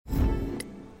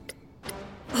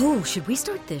Oh, should we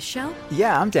start this show?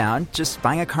 Yeah, I'm down. Just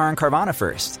buying a car on Carvana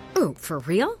first. Ooh, for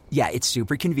real? Yeah, it's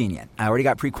super convenient. I already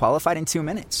got pre-qualified in 2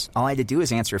 minutes. All I had to do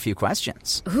is answer a few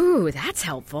questions. Ooh, that's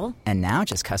helpful. And now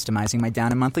just customizing my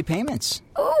down and monthly payments.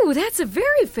 Ooh, that's a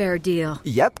very fair deal.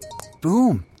 Yep.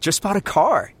 Boom. Just bought a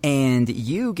car. And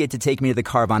you get to take me to the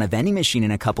Carvana vending machine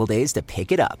in a couple days to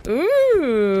pick it up.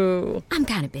 Ooh. I'm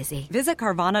kind of busy. Visit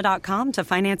Carvana.com to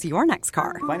finance your next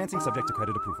car. Financing subject to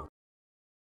credit approval.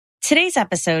 Today's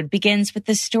episode begins with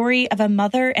the story of a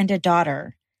mother and a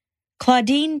daughter.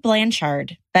 Claudine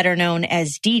Blanchard, better known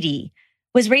as Dee Dee,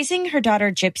 was raising her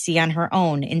daughter Gypsy on her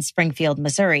own in Springfield,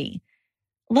 Missouri.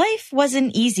 Life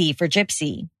wasn't easy for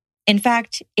Gypsy. In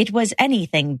fact, it was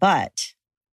anything but.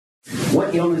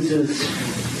 What illnesses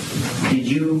did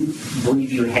you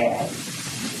believe you had?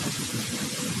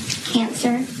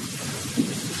 Cancer,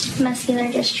 muscular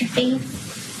dystrophy.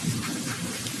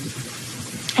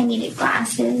 I needed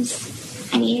glasses.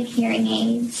 I needed hearing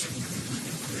aids.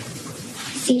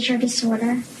 Seizure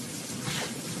disorder.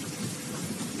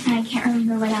 And I can't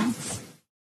remember what else.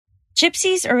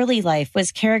 Gypsy's early life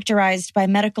was characterized by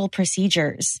medical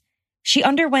procedures. She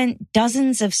underwent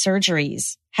dozens of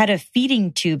surgeries, had a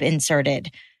feeding tube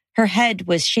inserted, her head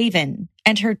was shaven,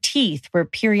 and her teeth were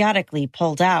periodically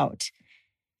pulled out.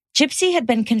 Gypsy had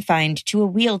been confined to a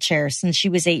wheelchair since she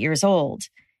was 8 years old.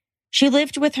 She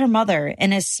lived with her mother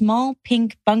in a small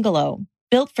pink bungalow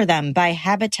built for them by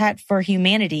Habitat for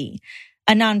Humanity,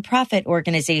 a nonprofit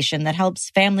organization that helps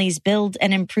families build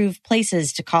and improve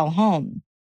places to call home.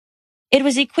 It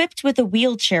was equipped with a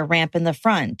wheelchair ramp in the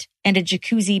front and a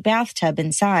jacuzzi bathtub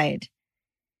inside.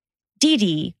 Dee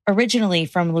Dee, originally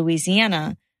from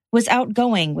Louisiana, was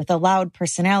outgoing with a loud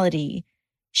personality.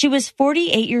 She was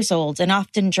 48 years old and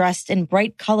often dressed in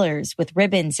bright colors with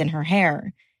ribbons in her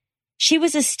hair. She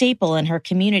was a staple in her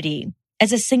community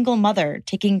as a single mother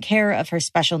taking care of her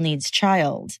special needs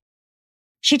child.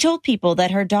 She told people that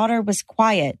her daughter was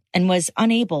quiet and was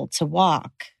unable to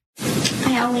walk.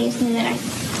 I always knew that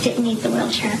I didn't need the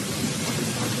wheelchair.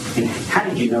 And how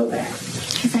did you know that?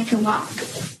 Because I could walk.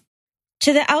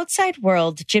 To the outside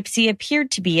world, Gypsy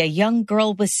appeared to be a young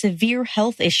girl with severe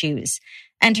health issues,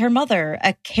 and her mother,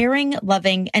 a caring,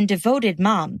 loving, and devoted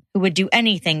mom who would do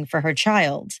anything for her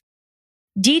child.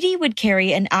 Dee Dee would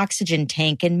carry an oxygen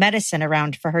tank and medicine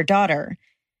around for her daughter.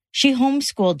 She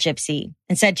homeschooled Gypsy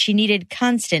and said she needed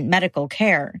constant medical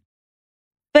care.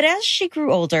 But as she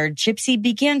grew older, Gypsy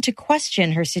began to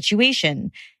question her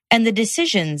situation and the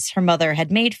decisions her mother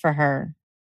had made for her.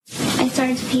 I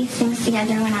started to piece things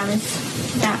together when I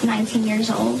was about 19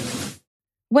 years old.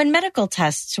 When medical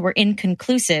tests were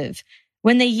inconclusive,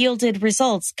 when they yielded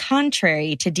results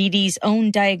contrary to Dee Dee's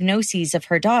own diagnoses of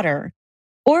her daughter,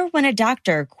 or when a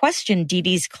doctor questioned Dee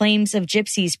Dee's claims of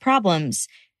Gypsy's problems,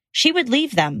 she would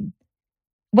leave them.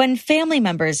 When family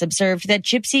members observed that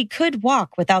Gypsy could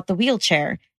walk without the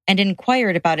wheelchair and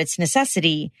inquired about its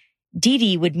necessity, Dee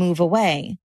Dee would move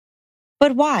away.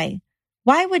 But why?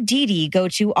 Why would Dee Dee go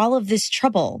to all of this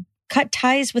trouble, cut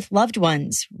ties with loved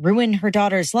ones, ruin her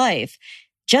daughter's life,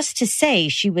 just to say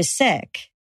she was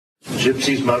sick?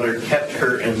 Gypsy's mother kept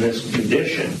her in this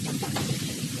condition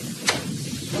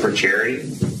for charity,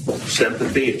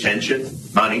 sympathy, attention,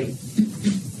 money,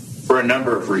 for a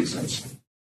number of reasons.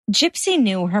 Gypsy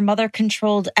knew her mother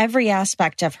controlled every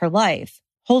aspect of her life,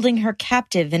 holding her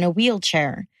captive in a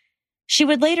wheelchair. She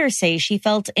would later say she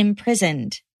felt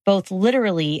imprisoned, both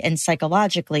literally and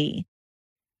psychologically.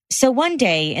 So one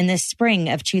day in the spring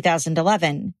of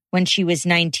 2011, when she was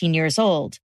 19 years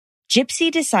old, Gypsy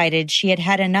decided she had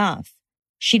had enough.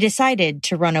 She decided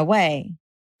to run away.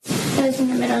 It was in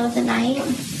the middle of the night,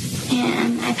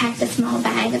 and I packed a small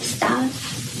bag of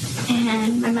stuff,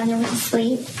 and my mother was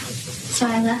asleep. So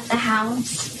I left the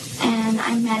house, and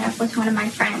I met up with one of my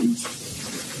friends.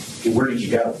 Where did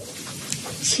you go?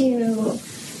 To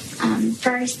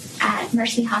first at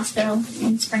Mercy Hospital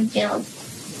in Springfield,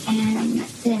 and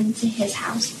then to his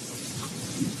house.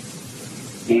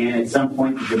 And at some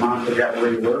point, did your mom figure out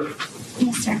where you were?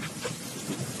 Yes, sir.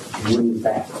 And when was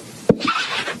that?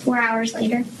 4 hours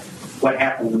later. What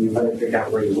happened when your mother figured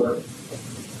out where you were?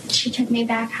 She took me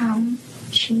back home.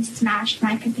 She smashed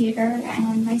my computer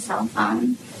and my cell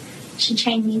phone. She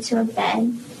chained me to a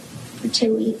bed for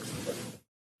 2 weeks.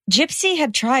 Gypsy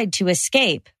had tried to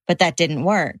escape, but that didn't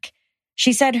work.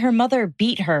 She said her mother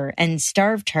beat her and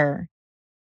starved her.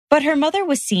 But her mother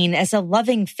was seen as a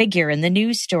loving figure in the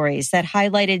news stories that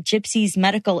highlighted Gypsy's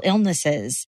medical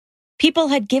illnesses. People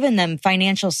had given them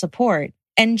financial support,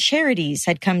 and charities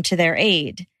had come to their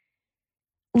aid.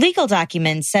 Legal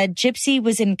documents said Gypsy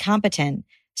was incompetent,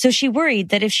 so she worried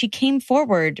that if she came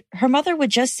forward, her mother would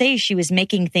just say she was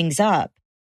making things up.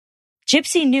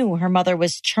 Gypsy knew her mother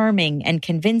was charming and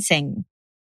convincing.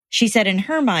 She said in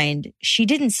her mind, she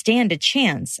didn't stand a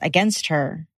chance against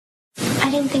her. I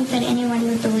didn't think that anyone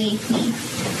would believe me.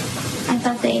 I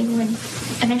thought they would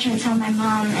eventually tell my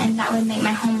mom, and that would make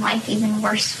my home life even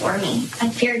worse for me. I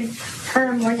feared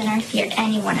her more than I feared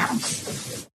anyone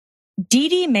else. Dee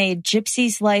Dee made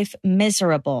Gypsy's life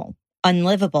miserable,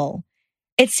 unlivable.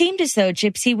 It seemed as though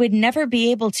Gypsy would never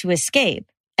be able to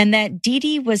escape, and that Dee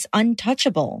Dee was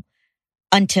untouchable,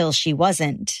 until she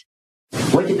wasn't.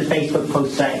 What did the Facebook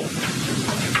post say?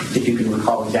 If you can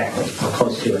recall exactly, or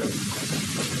close to it.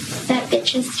 That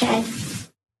bitch is dead.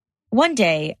 One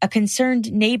day, a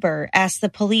concerned neighbor asked the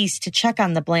police to check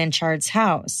on the Blanchards'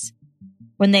 house.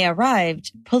 When they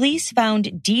arrived, police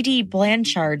found Dee Dee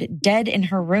Blanchard dead in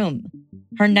her room,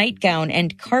 her nightgown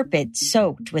and carpet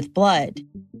soaked with blood.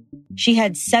 She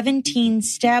had 17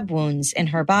 stab wounds in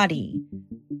her body.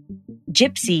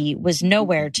 Gypsy was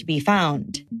nowhere to be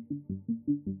found.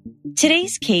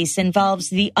 Today's case involves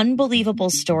the unbelievable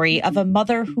story of a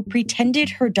mother who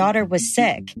pretended her daughter was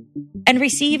sick and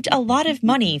received a lot of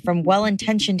money from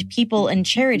well-intentioned people and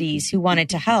charities who wanted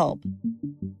to help.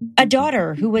 A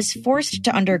daughter who was forced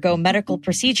to undergo medical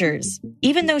procedures,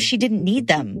 even though she didn't need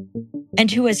them,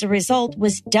 and who as a result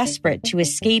was desperate to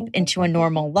escape into a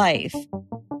normal life.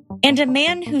 And a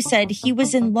man who said he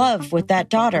was in love with that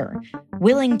daughter,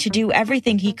 willing to do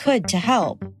everything he could to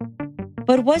help.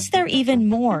 But was there even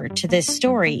more to this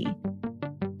story?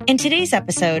 In today's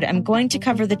episode, I'm going to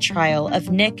cover the trial of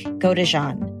Nick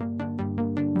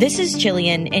Godejohn. This is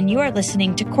Jillian, and you are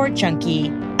listening to Court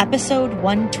Junkie, episode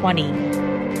 120.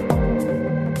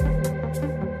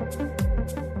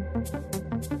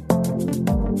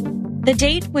 The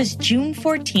date was June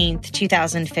 14th,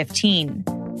 2015.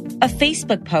 A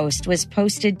Facebook post was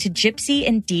posted to Gypsy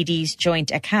and Dee Dee's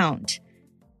joint account.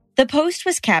 The post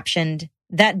was captioned,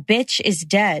 "That bitch is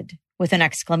dead," with an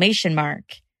exclamation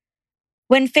mark.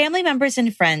 When family members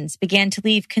and friends began to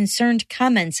leave concerned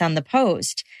comments on the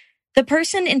post, the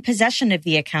person in possession of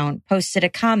the account posted a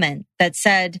comment that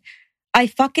said, "I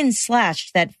fucking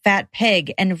slashed that fat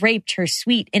pig and raped her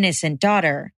sweet innocent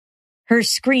daughter. Her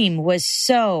scream was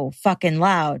so fucking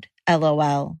loud,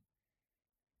 LOL."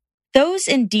 Those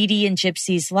in Dee Dee and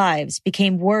Gypsy's lives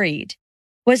became worried.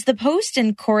 Was the post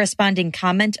and corresponding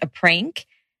comment a prank?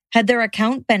 Had their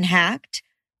account been hacked?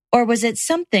 Or was it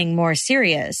something more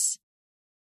serious?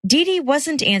 Dee Dee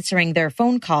wasn't answering their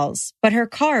phone calls, but her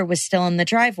car was still in the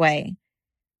driveway.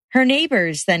 Her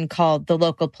neighbors then called the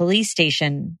local police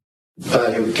station.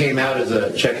 It came out as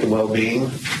a check of well-being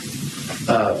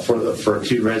for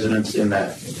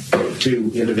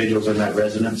two individuals in that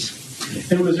residence.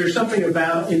 And was there something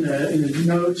about in the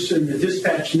notes, in the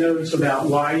dispatch notes, about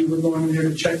why you were going there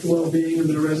to check the well-being of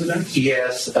the residents?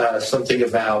 Yes, something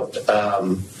about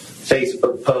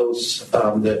Facebook posts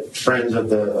that friends of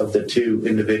the two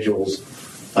individuals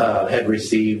had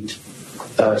received,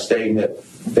 stating that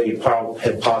they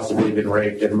had possibly been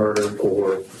raped and murdered,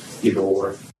 or either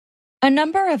or. A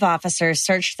number of officers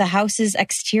searched the house's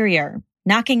exterior,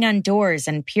 knocking on doors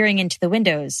and peering into the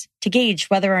windows to gauge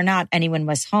whether or not anyone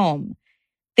was home.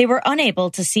 They were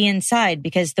unable to see inside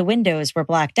because the windows were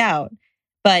blacked out,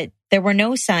 but there were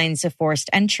no signs of forced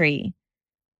entry.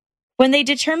 When they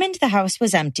determined the house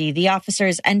was empty, the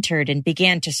officers entered and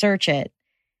began to search it.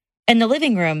 In the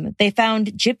living room, they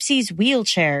found Gypsy's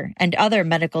wheelchair and other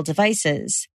medical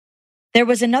devices. There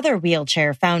was another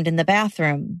wheelchair found in the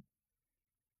bathroom.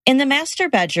 In the master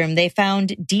bedroom, they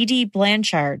found Dee Dee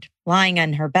Blanchard lying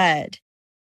on her bed.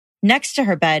 Next to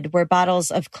her bed were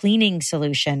bottles of cleaning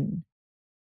solution.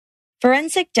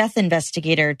 Forensic death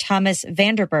investigator Thomas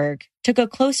Vanderberg took a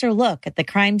closer look at the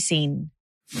crime scene.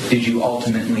 Did you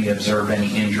ultimately observe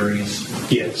any injuries?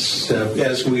 Yes.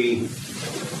 As we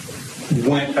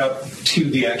went up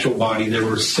to the actual body, there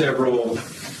were several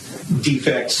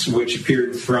defects which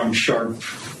appeared from sharp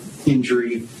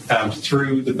injury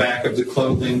through the back of the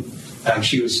clothing.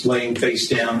 She was laying face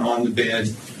down on the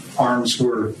bed. Arms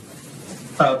were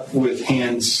up with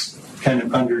hands kind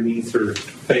of underneath her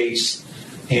face.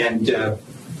 And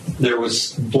there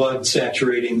was blood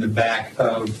saturating the back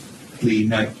of the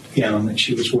nightgown that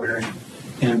she was wearing,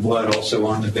 and blood also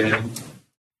on the bed.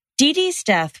 Dee Dee's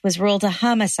death was ruled a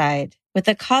homicide, with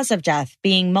the cause of death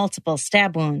being multiple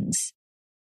stab wounds.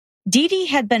 Dee Dee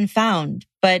had been found,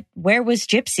 but where was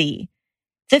Gypsy?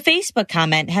 The Facebook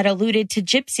comment had alluded to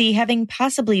Gypsy having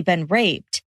possibly been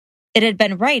raped. It had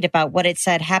been right about what it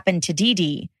said happened to Dee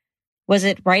Dee. Was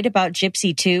it right about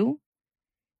Gypsy too?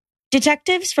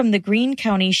 Detectives from the Greene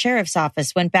County Sheriff's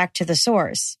Office went back to the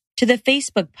source, to the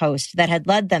Facebook post that had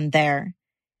led them there.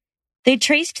 They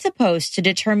traced the post to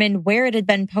determine where it had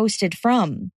been posted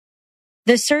from.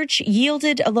 The search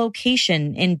yielded a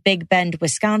location in Big Bend,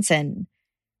 Wisconsin,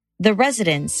 the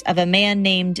residence of a man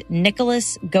named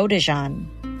Nicholas Godejohn.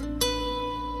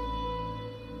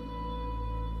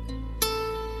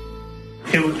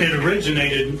 It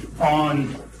originated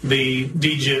on the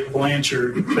DJit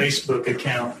Blanchard Facebook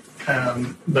account,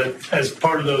 but as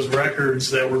part of those records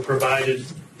that were provided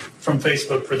from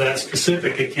Facebook for that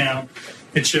specific account,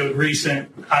 it showed recent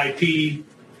IP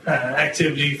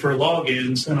activity for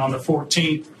logins, and on the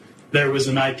 14th, there was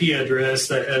an IP address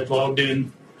that had logged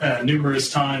in numerous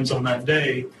times on that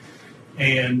day.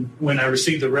 And when I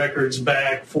received the records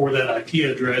back for that IP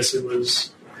address, it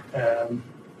was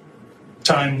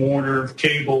Time Warner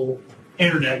cable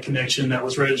internet connection that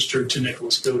was registered to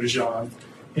Nicholas Godejohn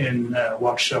in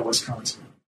Waukesha, Wisconsin.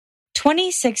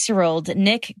 26-year-old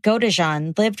Nick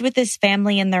Godejohn lived with his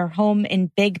family in their home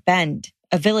in Big Bend,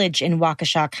 a village in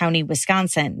Waukesha County,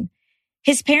 Wisconsin.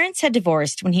 His parents had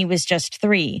divorced when he was just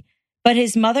 3, but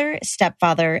his mother,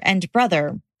 stepfather, and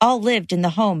brother all lived in the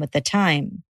home at the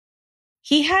time.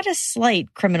 He had a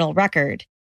slight criminal record.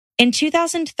 In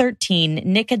 2013,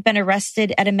 Nick had been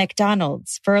arrested at a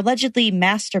McDonald's for allegedly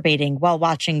masturbating while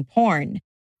watching porn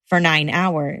for 9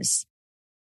 hours.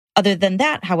 Other than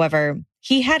that, however,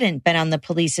 he hadn't been on the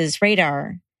police's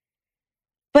radar.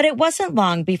 But it wasn't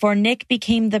long before Nick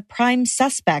became the prime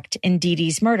suspect in Dee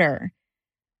Dee's murder.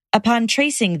 Upon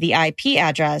tracing the IP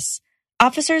address,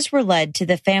 officers were led to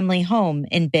the family home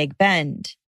in Big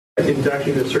Bend. In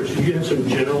conducting the search, did you have some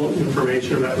general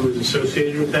information about who was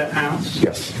associated with that house?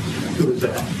 Yes. Who was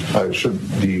that? It should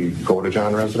be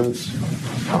Godejohn residence.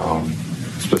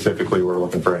 Specifically, we're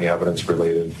looking for any evidence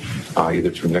related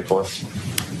either to Nicholas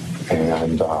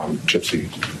and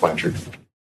Gypsy Blanchard.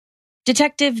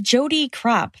 Detective Jody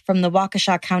Kropp from the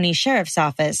Waukesha County Sheriff's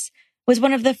Office was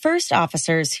one of the first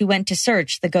officers who went to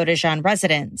search the Godejohn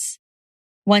residence.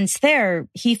 Once there,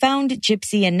 he found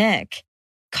Gypsy and Nick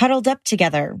cuddled up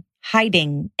together,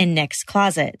 hiding in Nick's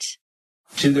closet.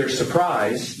 To their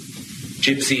surprise,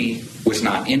 Gypsy was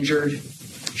not injured.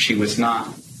 She was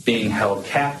not being held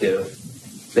captive.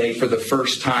 They, for the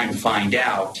first time, find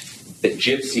out that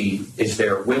Gypsy is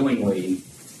there willingly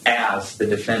as the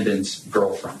defendant's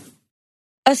girlfriend.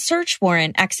 A search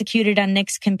warrant executed on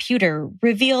Nick's computer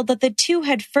revealed that the two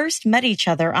had first met each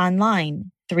other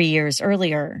online 3 years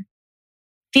earlier.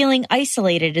 Feeling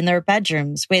isolated in their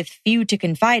bedrooms with few to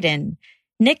confide in,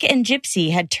 Nick and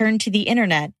Gypsy had turned to the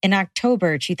internet in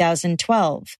October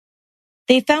 2012.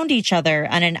 They found each other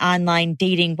on an online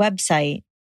dating website.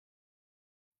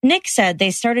 Nick said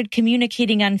they started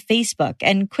communicating on Facebook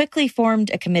and quickly formed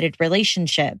a committed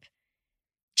relationship.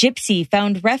 Gypsy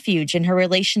found refuge in her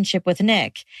relationship with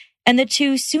Nick, and the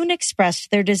two soon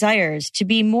expressed their desires to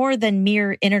be more than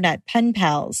mere internet pen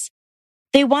pals.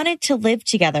 They wanted to live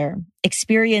together,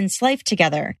 experience life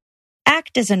together,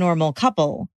 act as a normal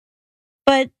couple.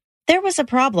 But there was a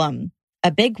problem,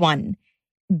 a big one.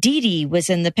 Dee Dee was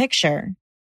in the picture.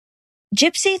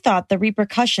 Gypsy thought the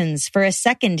repercussions for a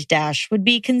second dash would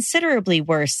be considerably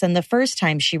worse than the first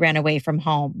time she ran away from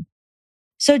home.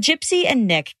 So Gypsy and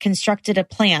Nick constructed a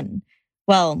plan.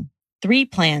 Well, 3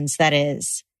 plans, that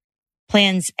is.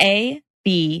 Plans A,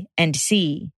 B, and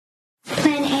C.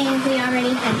 Plan A, we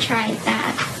already had tried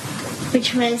that,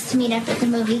 which was to meet up at the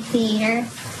movie theater,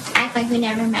 act like we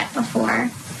never met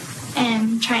before,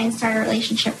 and try and start a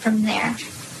relationship from there,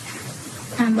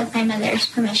 with my mother's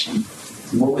permission.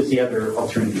 What was the other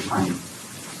alternative plan?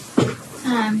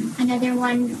 Another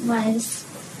one was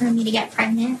for me to get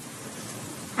pregnant.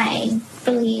 I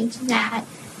believed that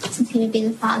since he would be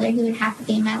the father, he would have to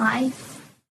be in my life.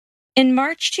 In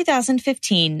March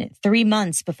 2015, 3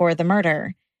 months before the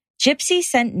murder, Gypsy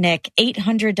sent Nick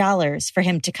 $800 for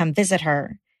him to come visit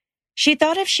her. She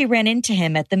thought if she ran into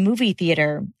him at the movie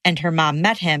theater and her mom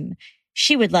met him,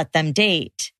 she would let them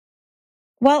date.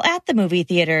 While at the movie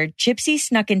theater, Gypsy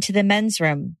snuck into the men's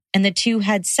room and the two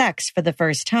had sex for the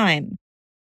first time.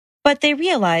 But they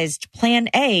realized Plan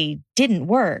A didn't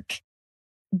work.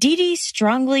 Dee Dee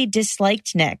strongly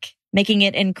disliked Nick, making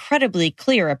it incredibly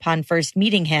clear upon first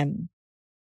meeting him.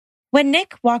 When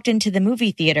Nick walked into the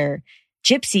movie theater,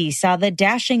 Gypsy saw the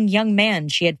dashing young man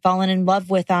she had fallen in love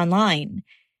with online.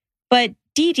 But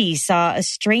Dee Dee saw a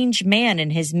strange man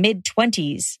in his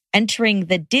mid-20s entering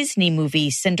the Disney movie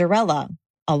Cinderella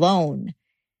alone.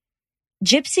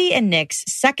 Gypsy and Nick's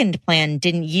second plan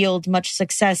didn't yield much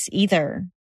success either.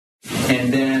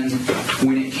 And then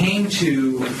when it came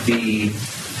to the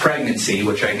pregnancy,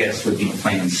 which I guess would be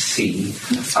Plan C,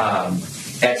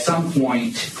 at some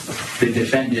point, the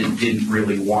defendant didn't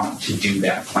really want to do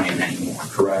that plan anymore,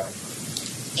 correct?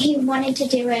 He wanted to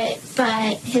do it,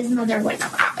 but his mother wouldn't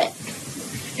allow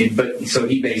it. So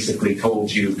he basically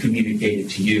told you, communicated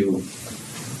to you,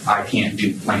 I can't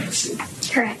do Plant C.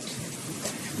 Correct.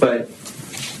 But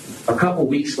a couple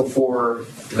weeks before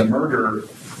the murder,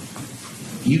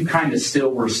 you kind of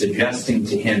still were suggesting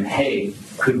to him, hey,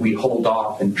 could we hold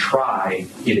off and try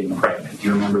getting pregnant? Do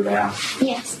you remember that?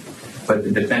 Yes. But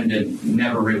the defendant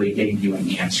never really gave you an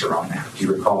answer on that. Do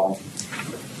you recall?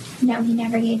 No, he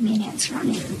never gave me an answer on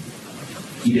it.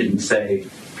 He didn't say,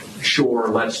 sure,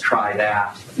 let's try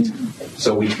that,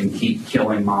 so we can keep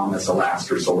killing Mom as a last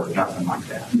resort, nothing like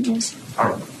that. Yes.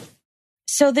 All right.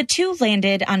 So the two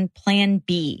landed on Plan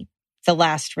B, the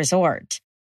last resort.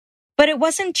 But it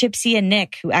wasn't Gypsy and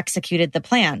Nick who executed the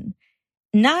plan.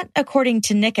 Not according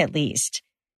to Nick, at least.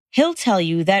 He'll tell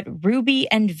you that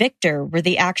Ruby and Victor were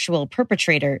the actual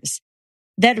perpetrators.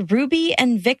 That Ruby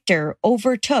and Victor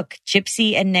overtook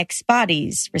Gypsy and Nick's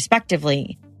bodies,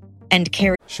 respectively, and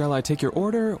carried... Shall I take your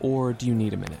order, or do you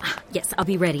need a minute? Yes, I'll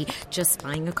be ready. Just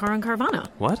buying a car on Carvana.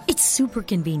 What? It's super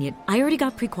convenient. I already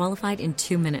got pre-qualified in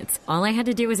 2 minutes. All I had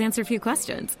to do was answer a few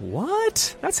questions.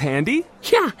 What? That's handy.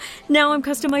 Yeah, now I'm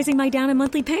customizing my down and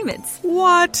monthly payments.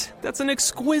 What? That's an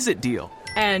exquisite deal.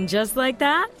 And just like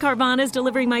that, Carvana's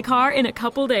delivering my car in a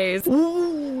couple days.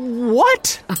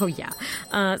 What? Oh,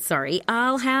 yeah. Sorry,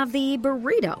 I'll have the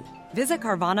burrito. Visit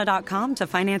Carvana.com to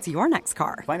finance your next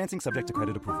car. Financing subject to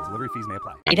credit approval. Delivery fees may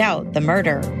apply. out the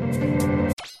murder.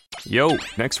 Yo,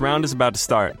 next round is about to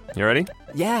start. You ready?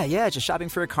 Yeah, just shopping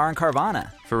for a car on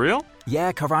Carvana. For real?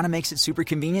 Yeah, Carvana makes it super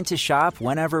convenient to shop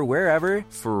whenever, wherever.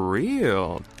 For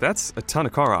real? That's a ton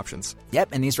of car options. Yep,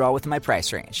 and these are all within my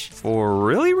price range. For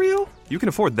really real? You can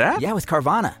afford that? Yeah, with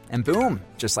Carvana. And boom,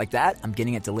 just like that, I'm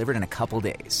getting it delivered in a couple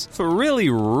days. For really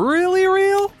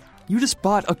real? You just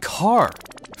bought a car.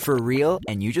 For real,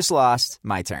 and you just lost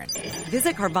my turn.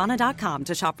 Visit Carvana.com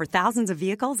to shop for thousands of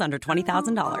vehicles under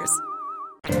 $20,000.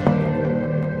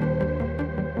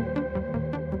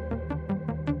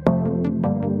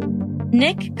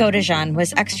 Nick Godejohn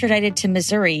was extradited to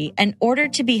Missouri and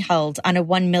ordered to be held on a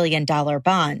 $1 million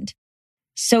bond.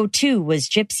 So too was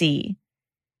Gypsy.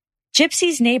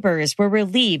 Gypsy's neighbors were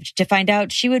relieved to find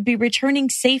out she would be returning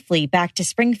safely back to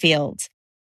Springfield.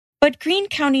 But Greene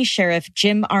County Sheriff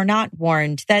Jim Arnott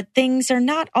warned that things are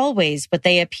not always what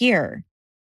they appear.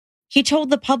 He told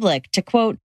the public to,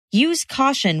 quote, use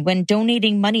caution when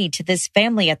donating money to this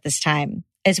family at this time,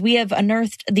 as we have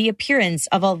unearthed the appearance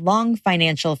of a long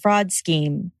financial fraud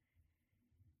scheme.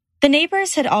 The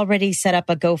neighbors had already set up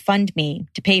a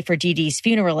GoFundMe to pay for Dee Dee's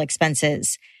funeral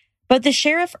expenses, but the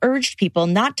sheriff urged people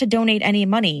not to donate any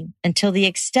money until the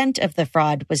extent of the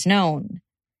fraud was known.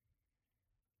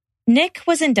 Nick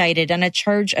was indicted on a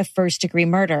charge of first-degree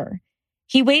murder.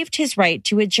 He waived his right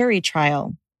to a jury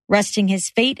trial, resting his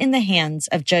fate in the hands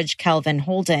of Judge Calvin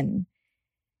Holden.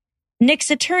 Nick's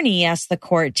attorney asked the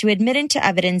court to admit into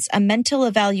evidence a mental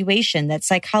evaluation that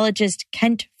psychologist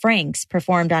Kent Franks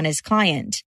performed on his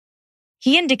client.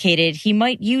 He indicated he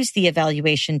might use the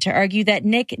evaluation to argue that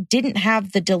Nick didn't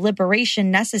have the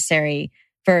deliberation necessary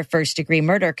for a first-degree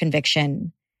murder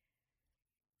conviction.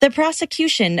 The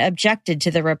prosecution objected to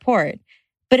the report,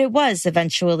 but it was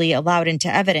eventually allowed into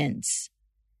evidence.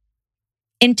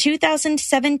 In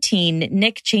 2017,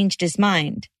 Nick changed his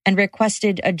mind and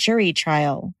requested a jury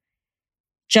trial.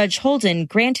 Judge Holden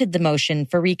granted the motion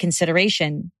for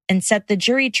reconsideration and set the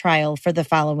jury trial for the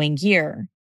following year.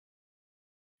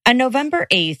 On November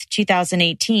 8,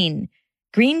 2018,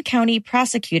 Greene County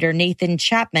Prosecutor Nathan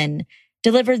Chapman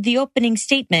delivered the opening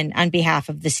statement on behalf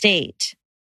of the state.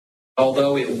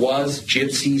 Although it was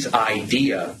Gypsy's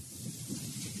idea,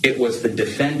 it was the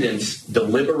defendant's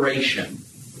deliberation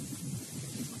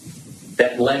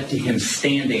that led to him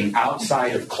standing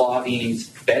outside of Claudine's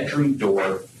bedroom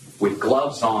door with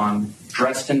gloves on,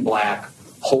 dressed in black,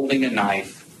 holding a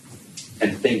knife,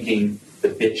 and thinking, the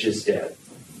bitch is dead.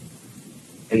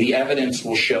 And the evidence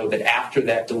will show that after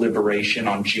that deliberation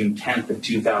on June 10th of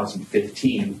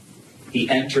 2015, he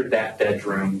entered that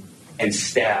bedroom and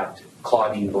stabbed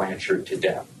Claudine Blanchard to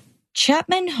death.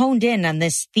 Chapman honed in on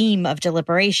this theme of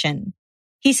deliberation.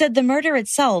 He said the murder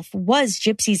itself was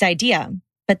Gypsy's idea,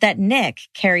 but that Nick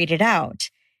carried it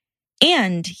out.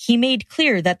 And he made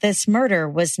clear that this murder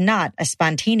was not a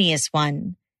spontaneous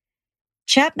one.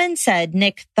 Chapman said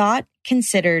Nick thought,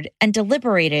 considered, and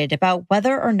deliberated about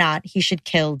whether or not he should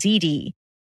kill Dee Dee.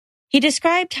 He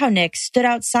described how Nick stood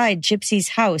outside Gypsy's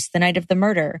house the night of the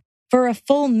murder for a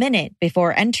full minute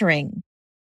before entering.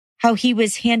 How he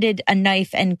was handed a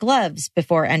knife and gloves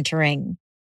before entering.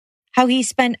 How he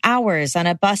spent hours on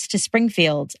a bus to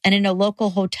Springfield and in a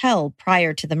local hotel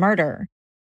prior to the murder.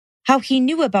 how he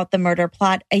knew about the murder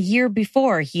plot a year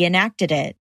before he enacted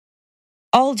it.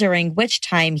 All during which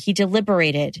time he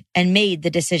deliberated and made the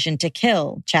decision to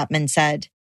kill, Chapman said.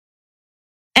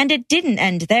 And it didn't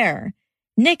end there.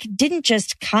 Nick didn't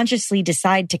just consciously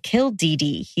decide to kill Dee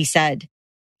Dee, he said.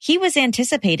 He was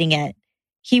anticipating it.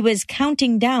 He was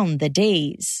counting down the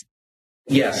days.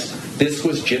 Yes, this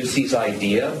was Gypsy's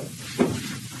idea,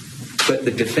 but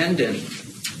the defendant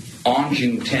on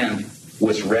June 10th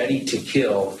was ready to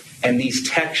kill, and these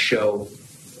texts show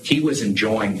he was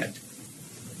enjoying it.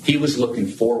 He was looking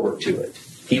forward to it.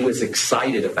 He was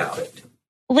excited about it.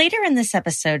 Later in this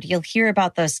episode, you'll hear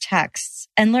about those texts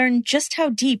and learn just how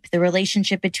deep the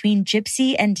relationship between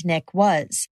Gypsy and Nick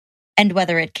was, and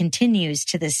whether it continues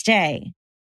to this day.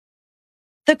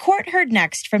 The court heard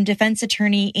next from defense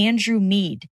attorney Andrew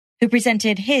Mead, who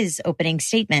presented his opening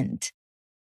statement.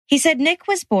 He said Nick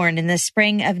was born in the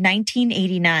spring of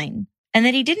 1989, and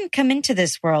that he didn't come into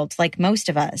this world like most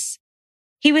of us.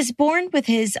 He was born with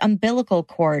his umbilical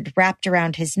cord wrapped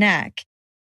around his neck.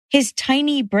 His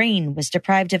tiny brain was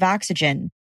deprived of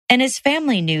oxygen, and his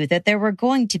family knew that there were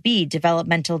going to be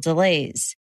developmental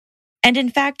delays. And in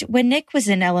fact, when Nick was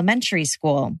in elementary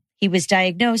school, he was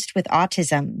diagnosed with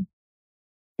autism.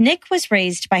 Nick was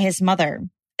raised by his mother,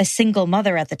 a single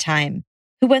mother at the time,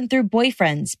 who went through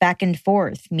boyfriends back and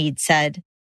forth, Mead said.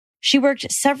 She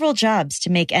worked several jobs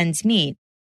to make ends meet,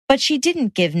 but she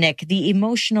didn't give Nick the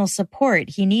emotional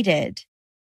support he needed.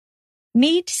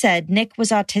 Mead said Nick was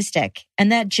autistic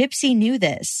and that Gypsy knew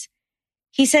this.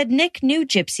 He said Nick knew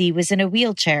Gypsy was in a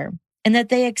wheelchair and that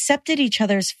they accepted each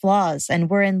other's flaws and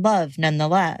were in love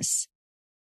nonetheless.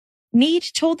 Mead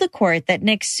told the court that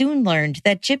Nick soon learned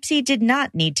that Gypsy did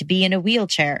not need to be in a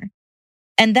wheelchair.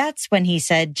 And that's when he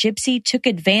said Gypsy took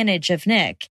advantage of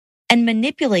Nick and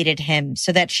manipulated him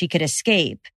so that she could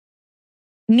escape.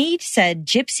 Mead said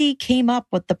Gypsy came up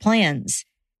with the plans.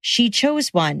 She chose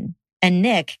one, and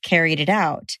Nick carried it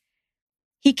out.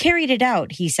 He carried it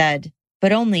out, he said,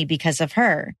 but only because of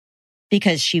her,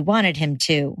 because she wanted him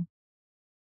to.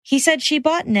 He said she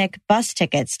bought Nick bus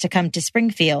tickets to come to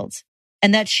Springfield,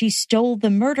 and that she stole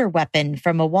the murder weapon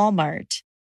from a Walmart.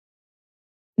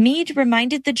 Mead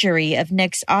reminded the jury of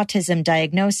Nick's autism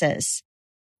diagnosis.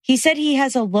 He said he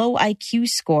has a low IQ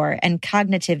score and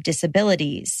cognitive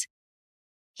disabilities.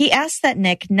 He asked that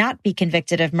Nick not be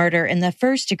convicted of murder in the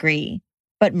first degree,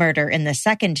 but murder in the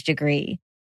second degree.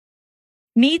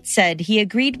 Mead said he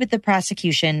agreed with the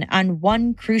prosecution on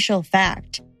one crucial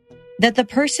fact, that the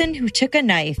person who took a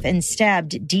knife and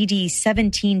stabbed Dee Dee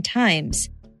 17 times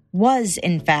was,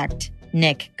 in fact,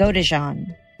 Nick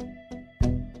Godejohn.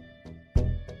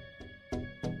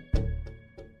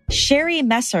 Sherry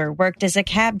Messer worked as a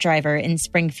cab driver in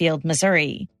Springfield,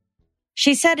 Missouri.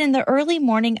 She said in the early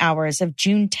morning hours of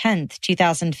June 10th,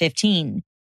 2015,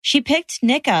 she picked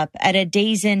Nick up at a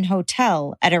Days Inn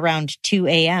hotel at around 2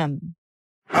 a.m.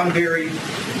 I'm very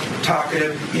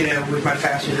talkative, with my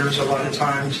passengers a lot of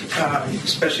times,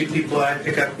 especially people I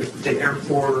pick up at the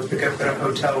airport or pick up at a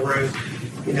hotel room.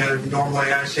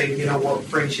 Normally I say, what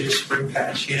brings you to Spring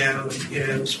Patch,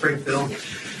 Springfield.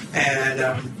 And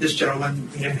this gentleman,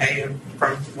 hey, I'm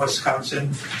from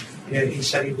Wisconsin. He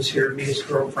said he was here to meet his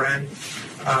girlfriend.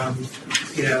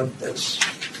 That's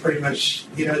pretty much,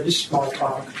 just small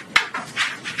talk.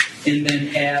 And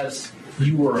then as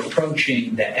you were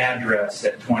approaching the address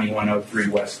at 2103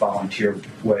 West Volunteer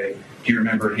Way, do you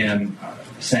remember him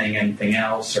saying anything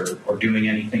else or doing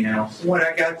anything else? When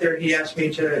I got there, he asked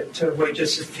me to wait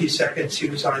just a few seconds. He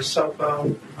was on his cell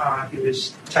phone. He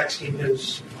was texting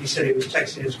he said he was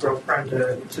texting his girlfriend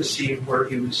to see where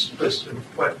he was supposed to,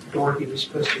 what door he was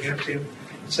supposed to go to. It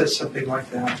says something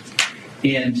like that.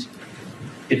 And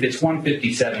if it's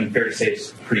 1:57, fair to say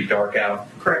it's pretty dark out?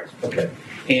 Correct. Okay.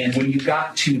 And when you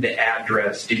got to the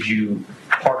address, did you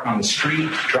park on the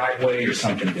street, driveway, or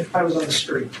something different? I was on the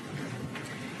street.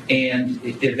 And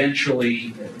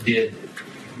eventually, did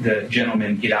the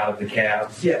gentleman get out of the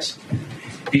cab? Yes.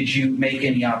 Did you make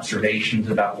any observations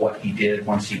about what he did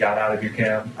once he got out of your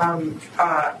cab?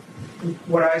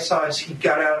 What I saw is he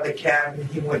got out of the cab and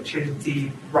he went to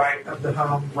the right of the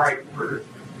home, right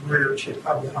rear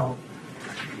of the home.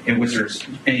 And was there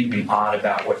anything odd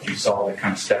about what you saw that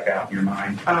kind of stuck out in your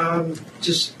mind?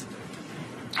 Just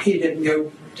he didn't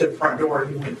go to the front door.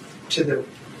 He went to the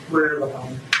rear of the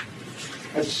home.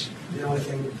 That's the only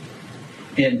thing.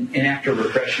 And after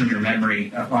refreshing your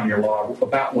memory on your log,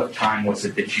 about what time was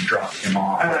it that you dropped him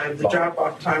off? The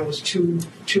drop-off time was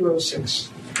 2:06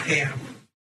 a.m.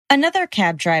 Another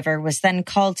cab driver was then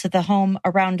called to the home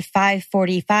around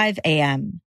 5:45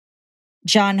 a.m.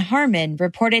 John Harmon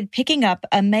reported picking up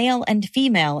a male and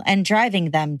female and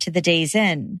driving them to the Days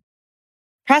Inn.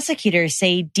 Prosecutors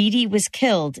say Dee Dee was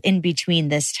killed in between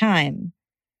this time.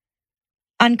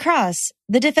 On cross,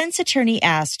 the defense attorney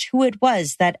asked who it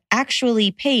was that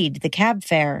actually paid the cab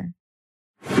fare.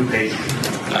 Who paid?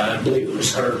 I believe it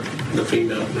was her, the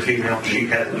female. The female, she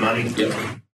had the money?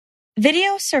 Yep.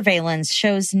 Video surveillance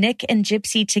shows Nick and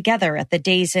Gypsy together at the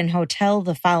Days Inn Hotel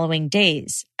the following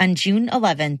days, on June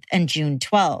 11th and June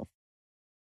 12th.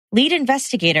 Lead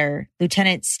investigator,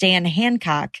 Lieutenant Stan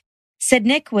Hancock, said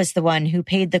Nick was the one who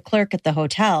paid the clerk at the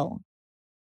hotel.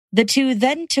 The two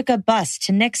then took a bus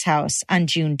to Nick's house on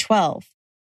June 12th.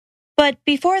 But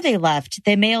before they left,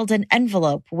 they mailed an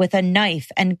envelope with a knife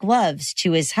and gloves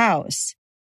to his house.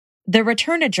 The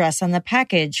return address on the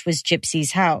package was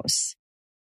Gypsy's house.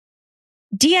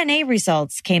 DNA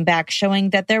results came back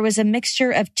showing that there was a mixture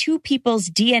of two people's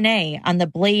DNA on the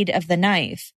blade of the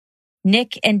knife.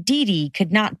 Nick and Dee Dee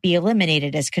could not be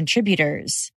eliminated as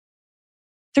contributors.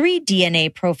 3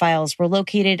 DNA profiles were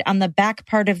located on the back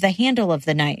part of the handle of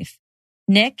the knife.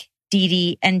 Nick, Dee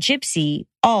Dee, and Gypsy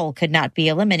all could not be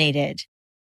eliminated.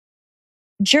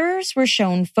 Jurors were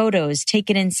shown photos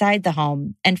taken inside the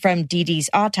home and from Dee Dee's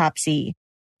autopsy,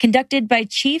 conducted by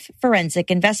Chief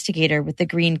Forensic Investigator with the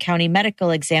Greene County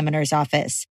Medical Examiner's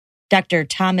Office, Dr.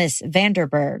 Thomas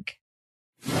Vanderberg.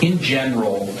 In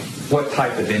general, what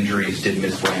type of injuries did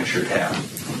Ms. Blanchard have?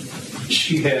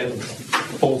 She had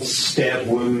both stab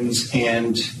wounds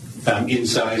and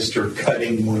incised or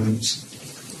cutting wounds.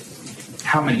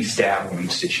 How many stab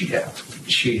wounds did she have?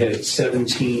 She had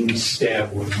 17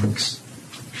 stab wounds.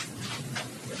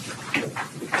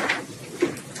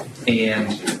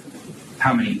 And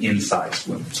how many incised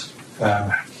wounds?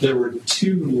 There were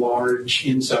 2 large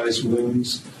incised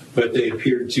wounds, but they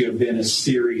appeared to have been a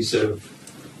series of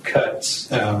cuts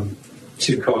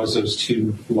to cause those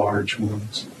 2 large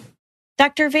wounds.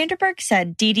 Dr. Vanderberg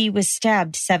said Dee Dee was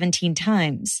stabbed 17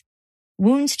 times.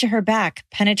 Wounds to her back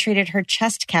penetrated her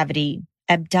chest cavity,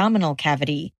 abdominal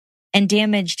cavity, and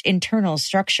damaged internal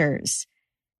structures.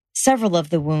 Several of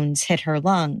the wounds hit her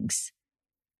lungs.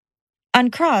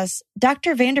 On cross,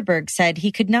 Dr. Vanderberg said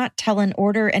he could not tell an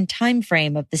order and time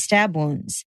frame of the stab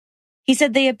wounds. He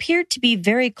said they appeared to be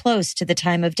very close to the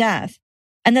time of death,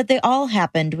 and that they all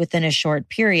happened within a short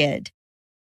period.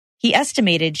 He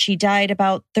estimated she died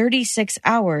about 36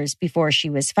 hours before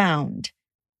she was found.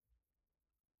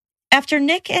 After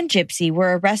Nick and Gypsy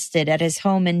were arrested at his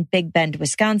home in Big Bend,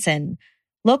 Wisconsin,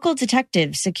 local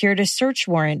detectives secured a search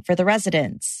warrant for the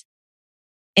residence.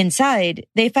 Inside,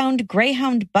 they found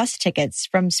Greyhound bus tickets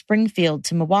from Springfield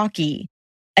to Milwaukee,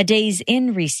 a Days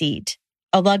Inn receipt,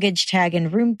 a luggage tag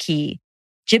and room key,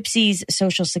 Gypsy's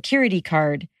Social Security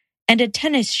card, and a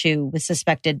tennis shoe with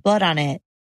suspected blood on it.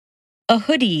 A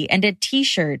hoodie and a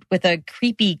T-shirt with a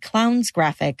creepy clowns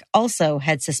graphic also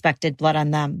had suspected blood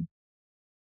on them.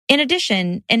 In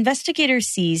addition, investigators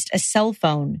seized a cell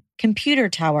phone, computer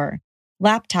tower,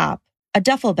 laptop, a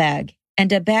duffel bag,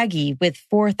 and a baggie with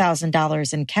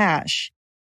 $4,000 in cash.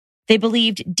 They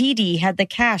believed Dee Dee had the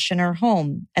cash in her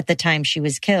home at the time she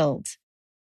was killed.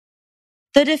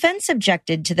 The defense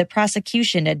objected to the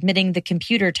prosecution admitting the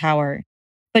computer tower,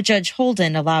 but Judge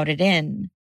Holden allowed it in.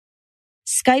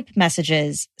 Skype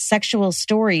messages, sexual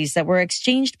stories that were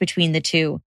exchanged between the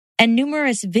two, and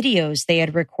numerous videos they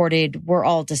had recorded were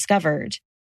all discovered.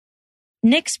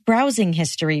 Nick's browsing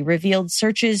history revealed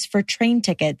searches for train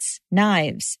tickets,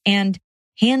 knives, and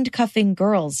handcuffing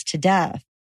girls to death.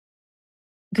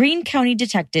 Greene County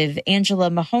Detective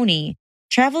Angela Mahoney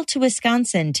traveled to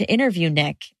Wisconsin to interview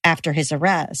Nick after his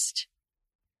arrest.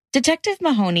 Detective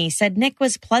Mahoney said Nick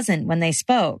was pleasant when they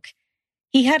spoke.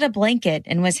 He had a blanket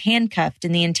and was handcuffed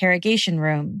in the interrogation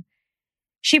room.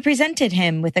 She presented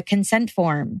him with a consent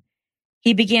form.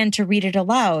 He began to read it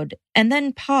aloud and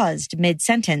then paused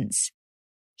mid-sentence.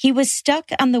 He was stuck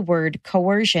on the word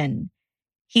coercion.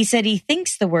 He said he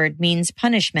thinks the word means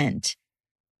punishment.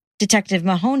 Detective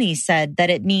Mahoney said that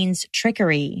it means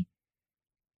trickery.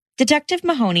 Detective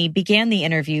Mahoney began the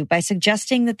interview by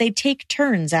suggesting that they take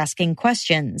turns asking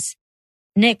questions.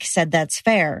 Nick said that's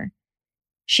fair.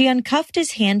 She uncuffed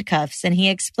his handcuffs and he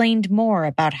explained more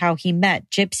about how he met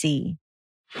Gypsy.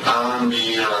 We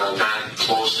got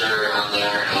closer on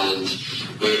there and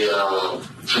we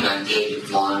connected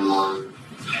more and more.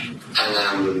 And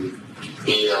then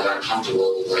we got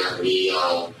comfortable there.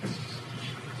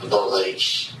 About like,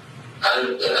 I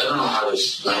don't know how to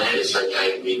explain it. It's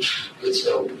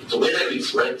like the way that we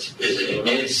clicked is it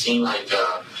made it seem like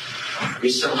we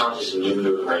somehow just knew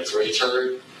we were right for each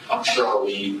other. So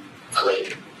we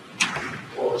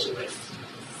what was it, like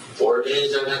 4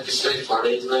 days, I have to say, 4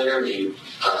 days later, we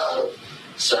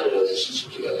started a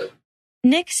relationship together.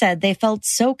 Nick said they felt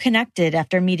so connected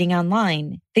after meeting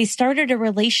online, they started a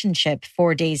relationship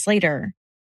 4 days later.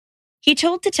 He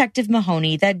told Detective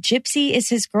Mahoney that Gypsy is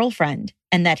his girlfriend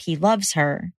and that he loves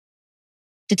her.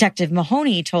 Detective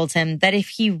Mahoney told him that if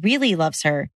he really loves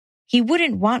her, he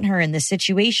wouldn't want her in the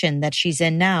situation that she's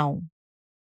in now.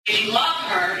 If you love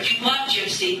her, if you love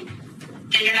Gypsy,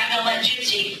 then you're not going to let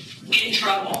Gypsy get in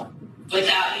trouble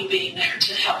without you being there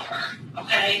to help her,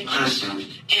 okay? I understand.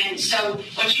 And so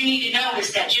what you need to know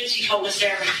is that Gypsy told us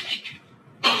everything.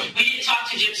 We didn't talk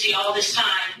to Gypsy all this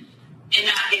time and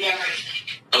not get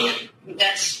everything.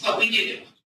 That's what we do.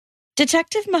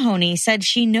 Detective Mahoney said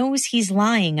she knows he's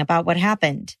lying about what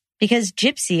happened because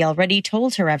Gypsy already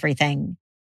told her everything.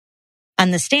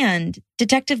 On the stand,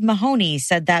 Detective Mahoney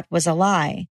said that was a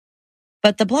lie,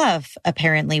 but the bluff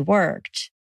apparently worked.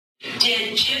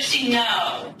 Did Gypsy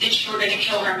know that you were going to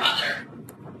kill her mother?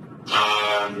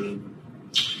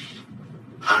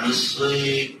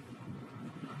 Honestly,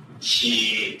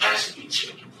 she asked me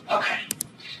to. Okay.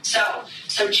 So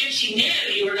Gypsy knew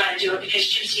you were going to do it because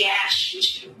Gypsy asked you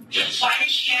to. Yes. Why did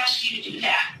she ask you to do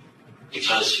that?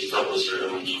 Because she felt it was her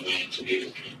only way to be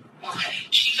with me. Okay.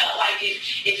 She felt like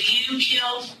if you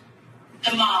killed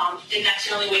the mom, then that's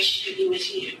the only way she could be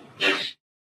with you. Yes.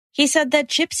 He said that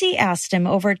Gypsy asked him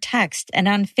over text and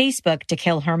on Facebook to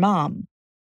kill her mom.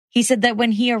 He said that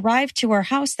when he arrived to her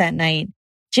house that night,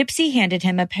 Gypsy handed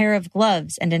him a pair of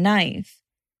gloves and a knife.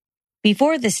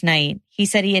 Before this night, he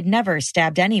said he had never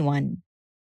stabbed anyone.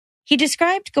 He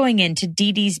described going into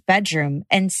Dee Dee's bedroom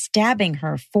and stabbing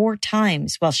her 4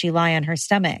 times while she lay on her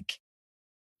stomach.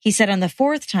 He said on the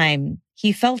 4th time,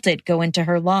 he felt it go into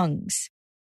her lungs.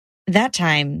 That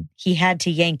time, he had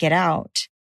to yank it out.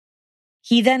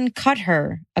 He then cut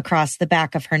her across the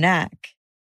back of her neck.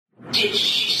 Did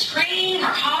she scream or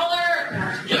holler?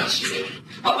 Or... Yes, she did.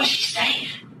 What was she saying?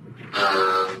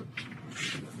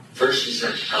 First she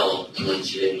said help, and then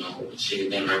she didn't know. She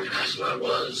didn't recognize who I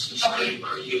was. She said, who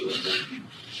are you? And then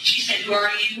she said, who are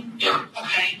you? Yeah.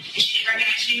 Okay. And she didn't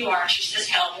recognize who you are. She says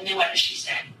help, and then what does she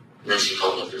say? And then she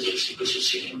called up for Gypsy, but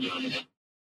she didn't do anything.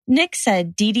 Nick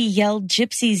said Dee Dee yelled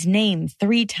Gypsy's name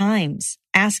 3 times,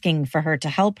 asking for her to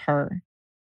help her.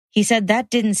 He said that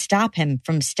didn't stop him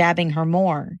from stabbing her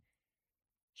more.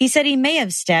 He said he may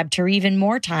have stabbed her even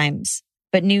more times,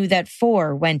 but knew that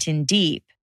 4 went in deep.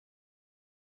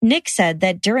 Nick said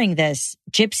that during this,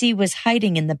 Gypsy was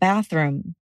hiding in the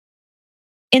bathroom.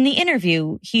 In the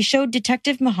interview, he showed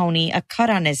Detective Mahoney a cut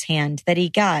on his hand that he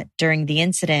got during the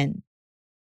incident.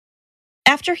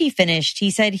 After he finished,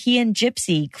 he said he and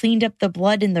Gypsy cleaned up the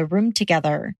blood in the room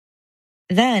together.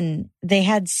 Then they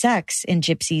had sex in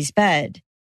Gypsy's bed.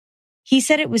 He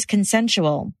said it was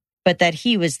consensual, but that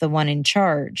he was the one in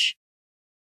charge.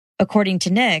 According to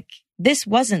Nick, this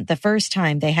wasn't the first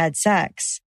time they had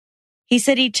sex. He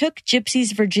said he took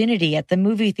Gypsy's virginity at the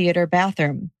movie theater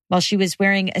bathroom while she was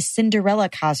wearing a Cinderella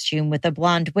costume with a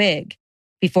blonde wig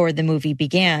before the movie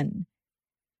began.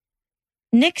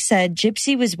 Nick said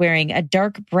Gypsy was wearing a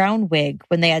dark brown wig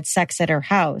when they had sex at her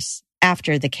house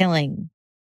after the killing.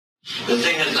 The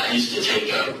thing is, I used to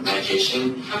take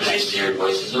medication. Okay. I used to hear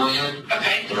voices in my head.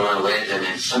 Okay. And when I went, and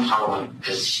it somehow went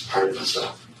as part of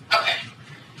myself. Okay.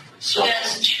 So,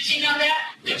 does Gypsy know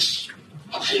that? Yes.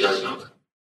 She does know that.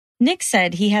 Nick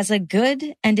said he has a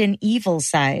good and an evil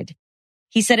side.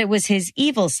 He said it was his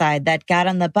evil side that got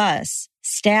on the bus,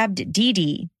 stabbed Dee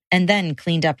Dee, and then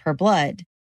cleaned up her blood.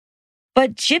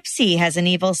 But Gypsy has an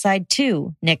evil side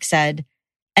too, Nick said,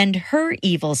 and her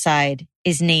evil side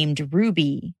is named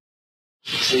Ruby.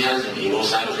 She has an evil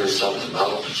side of herself as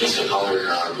well. She used to call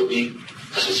her Ruby.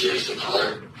 That's what she used to call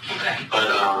her. Okay.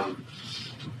 But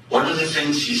one of the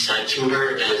things he said to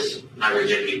her is, never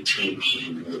get between me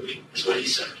and Ruby, is what he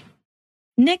said.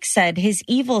 Nick said his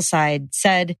evil side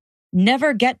said,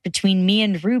 never get between me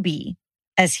and Ruby,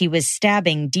 as he was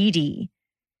stabbing Dee Dee.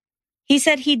 He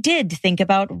said he did think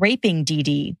about raping Dee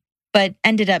Dee, but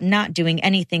ended up not doing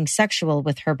anything sexual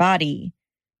with her body.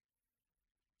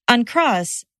 On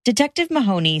cross, Detective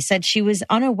Mahoney said she was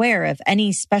unaware of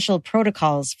any special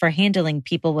protocols for handling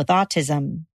people with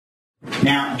autism.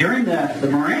 Now, during the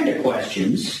Miranda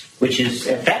questions, which is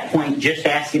at that point just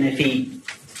asking if he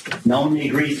knowingly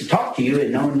agrees to talk to you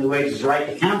and knowingly waives his right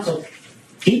to counsel,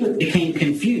 he became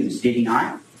confused, did he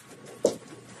not?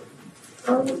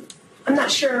 I'm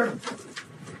not sure.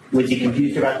 Was he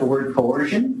confused about the word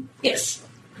coercion? Yes.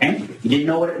 Okay. He didn't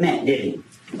know what it meant, did he?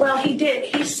 Well, he did.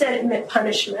 He said it meant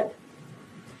punishment.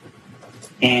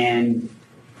 And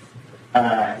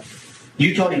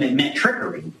you told him it meant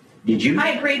trickery, did you? I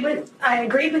agreed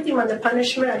with him on the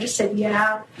punishment. I just said,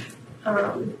 yeah.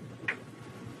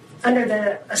 under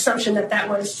the assumption that that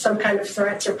was some kind of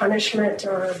threats or punishment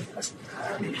or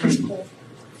physical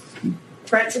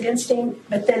threats against him.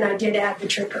 But then I did add the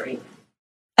trickery.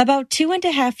 About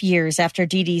 2.5 years after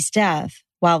Dee Dee's death,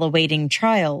 while awaiting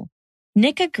trial,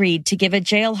 Nick agreed to give a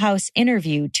jailhouse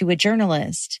interview to a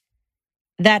journalist.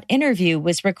 That interview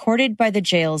was recorded by the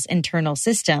jail's internal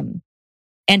system,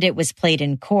 and it was played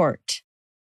in court.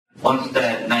 Once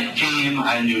that night came,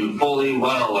 I knew fully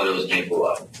well what it was capable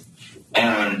of.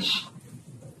 And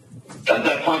at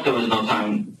that point, there was no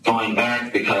time going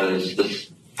back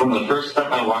because from the first step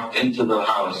I walked into the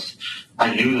house,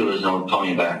 I knew there was no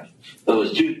going back. There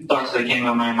was two thoughts that came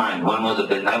in my mind. One was a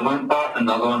benevolent thought, and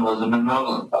the other one was a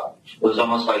malevolent thought. It was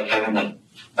almost like having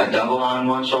a devil on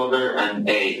one shoulder and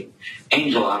a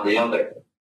angel on the other.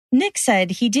 Nick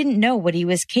said he didn't know what he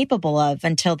was capable of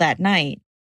until that night.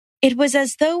 It was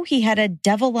as though he had a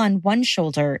devil on one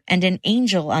shoulder and an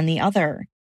angel on the other.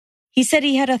 He said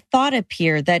he had a thought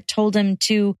appear that told him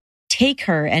to take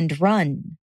her and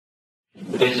run.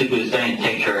 Basically saying,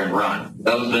 take her and run.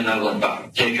 That was the benevolent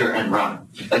thought. Take her and run.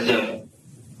 As if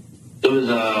it was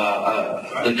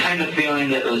the kind of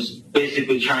feeling that was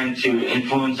basically trying to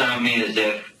influence on me as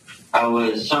if I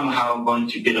was somehow going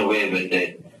to get away with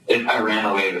it if I ran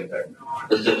away with her.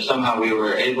 As if somehow we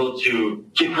were able to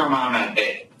keep her mom at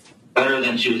bay better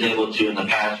than she was able to in the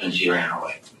past when she ran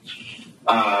away.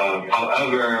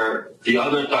 However, the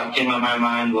other thought came on my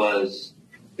mind was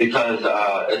because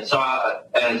it saw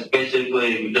as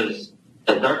basically because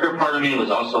the darker part of me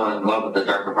was also in love with the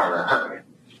darker part of her.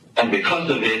 And because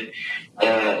of it,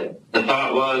 the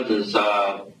thought was,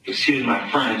 excuse my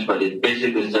French, but it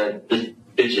basically said, this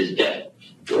bitch is dead.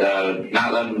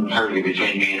 Not letting her get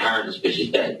between me and her, this bitch is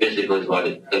dead. Basically is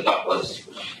what the thought was.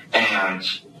 And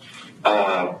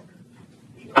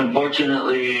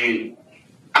unfortunately,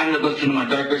 I ended up listening to my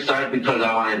darker side because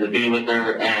I wanted to be with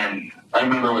her, and I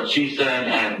remember what she said,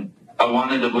 and I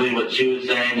wanted to believe what she was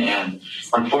saying, and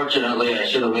unfortunately, I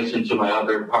should have listened to my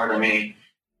other part of me.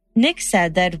 Nick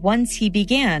said that once he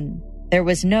began, there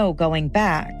was no going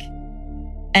back.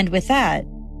 And with that,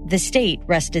 the state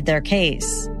rested their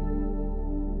case.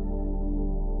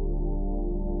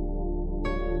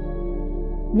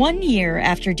 One year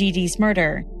after Dee Dee's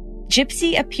murder,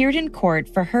 Gypsy appeared in court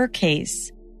for her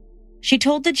case. She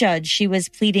told the judge she was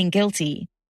pleading guilty.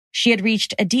 She had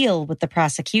reached a deal with the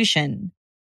prosecution.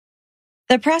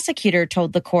 The prosecutor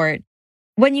told the court,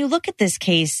 "When you look at this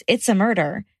case, it's a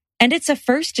murder, and it's a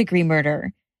first-degree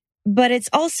murder. But it's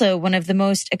also one of the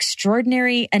most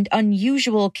extraordinary and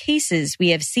unusual cases we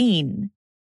have seen."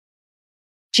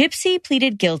 Gypsy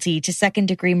pleaded guilty to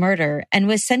second-degree murder and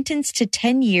was sentenced to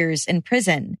 10 years in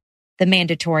prison, the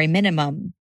mandatory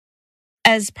minimum.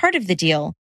 As part of the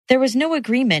deal, there was no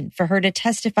agreement for her to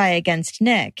testify against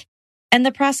Nick, and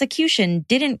the prosecution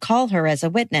didn't call her as a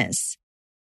witness.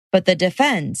 But the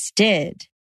defense did.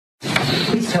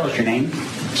 Please tell us your name.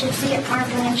 Gypsy R.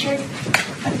 Blanchard.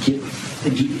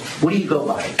 What do you go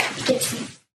by?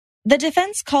 Gypsy. The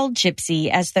defense called Gypsy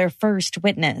as their first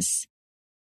witness.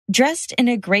 Dressed in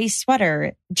a gray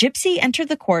sweater, Gypsy entered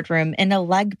the courtroom in a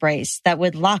leg brace that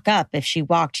would lock up if she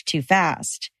walked too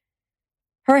fast.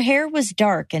 Her hair was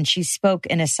dark and she spoke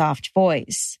in a soft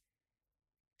voice.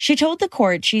 She told the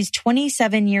court she's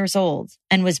 27 years old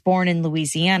and was born in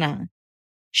Louisiana.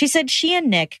 She said she and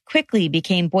Nick quickly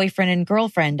became boyfriend and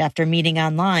girlfriend after meeting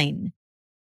online.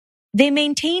 They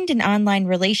maintained an online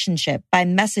relationship by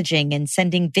messaging and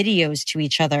sending videos to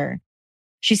each other.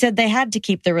 She said they had to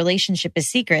keep the relationship a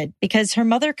secret because her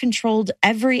mother controlled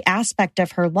every aspect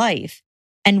of her life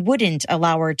and wouldn't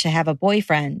allow her to have a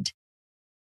boyfriend.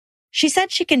 She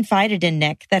said she confided in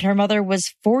Nick that her mother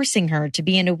was forcing her to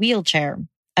be in a wheelchair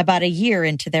about a year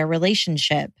into their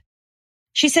relationship.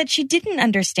 She said she didn't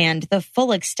understand the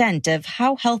full extent of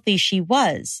how healthy she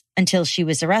was until she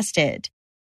was arrested.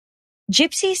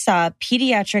 Gypsy saw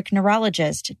pediatric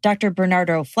neurologist Dr.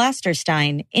 Bernardo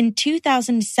Flasterstein in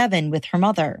 2007 with her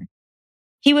mother.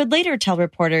 He would later tell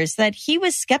reporters that he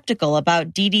was skeptical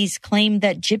about Dee Dee's claim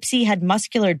that Gypsy had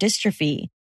muscular dystrophy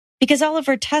because all of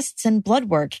her tests and blood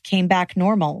work came back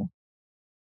normal.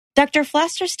 Dr.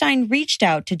 Flasterstein reached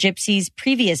out to Gypsy's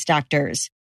previous doctors,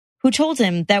 who told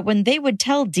him that when they would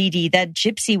tell Dee Dee that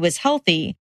Gypsy was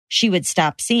healthy, she would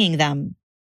stop seeing them.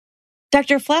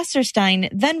 Dr. Flasterstein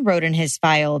then wrote in his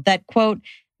file that, quote,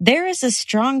 "There is a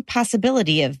strong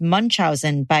possibility of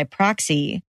Munchausen by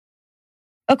proxy."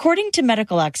 According to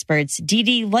medical experts, Dee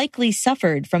Dee likely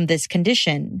suffered from this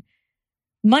condition.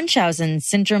 Munchausen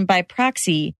syndrome by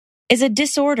proxy is a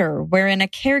disorder wherein a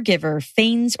caregiver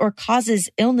feigns or causes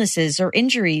illnesses or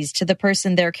injuries to the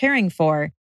person they're caring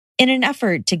for in an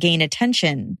effort to gain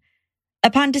attention.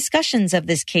 Upon discussions of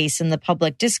this case in the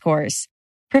public discourse,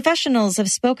 professionals have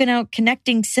spoken out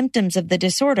connecting symptoms of the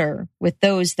disorder with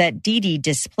those that Dee Dee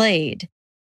displayed.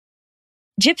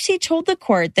 Gypsy told the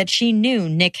court that she knew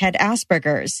Nick had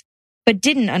Asperger's, but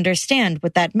didn't understand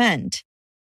what that meant.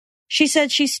 She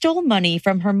said she stole money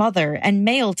from her mother and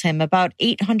mailed him about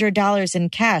 $800 in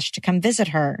cash to come visit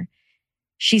her.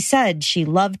 She said she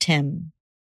loved him.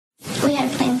 We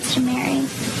had plans to marry.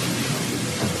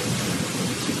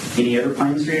 Any other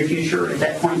plans for your future at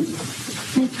that point?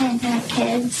 We planned to have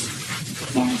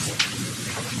kids. Yes.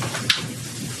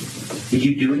 Did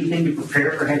you do anything to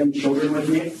prepare for having children with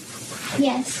Nick?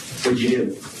 Yes. What did you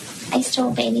do? I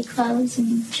stole baby clothes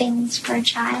and things for a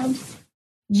child.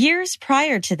 Years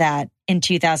prior to that, in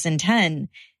 2010,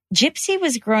 Gypsy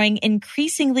was growing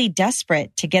increasingly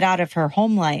desperate to get out of her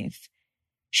home life.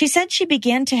 She said she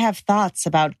began to have thoughts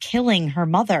about killing her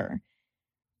mother.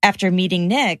 After meeting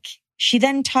Nick, she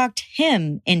then talked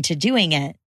him into doing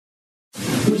it.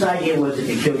 Whose idea was it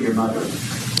to kill your mother?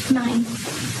 Mine.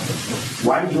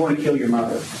 Why did you want to kill your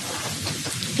mother?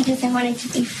 Because I wanted to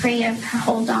be free of her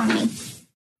hold on me.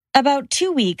 About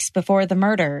 2 weeks before the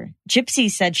murder, Gypsy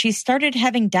said she started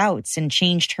having doubts and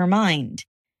changed her mind.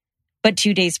 But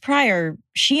 2 days prior,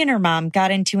 she and her mom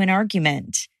got into an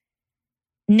argument.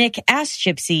 Nick asked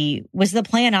Gypsy, was the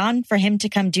plan on for him to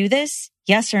come do this?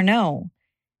 Yes or no?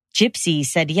 Gypsy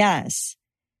said yes.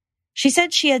 She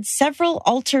said she had several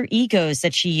alter egos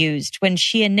that she used when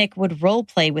she and Nick would role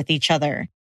play with each other,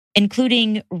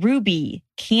 including Ruby,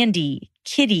 Candy,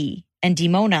 Kitty, and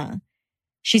Demona.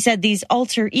 She said these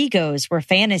alter egos were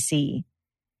fantasy.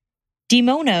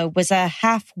 Demona was a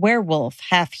half werewolf,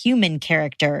 half human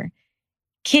character.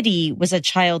 Kitty was a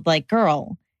childlike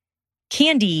girl.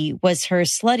 Candy was her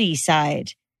slutty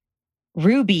side.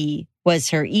 Ruby was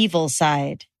her evil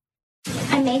side.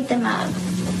 I made them up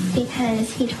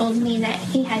because he told me that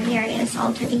he had various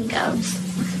alter egos.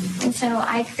 And so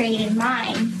I created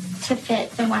mine to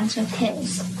fit the ones with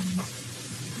his.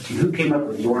 Who came up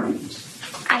with your names?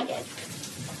 I did.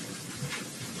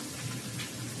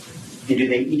 And do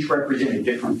they each represent a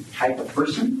different type of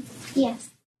person? Yes.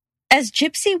 As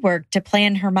Gypsy worked to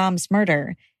plan her mom's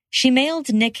murder, she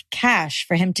mailed Nick cash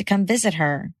for him to come visit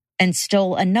her and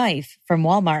stole a knife from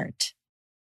Walmart.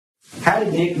 How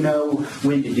did Nick know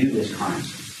when to do this crime,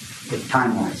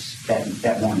 time-wise,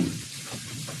 that morning?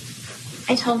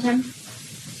 I told him.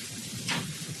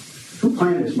 Who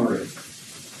planned this murder?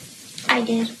 I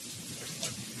did.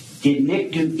 Did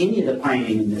Nick do any of the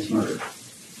planning in this murder?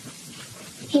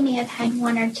 He may have had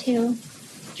one or two.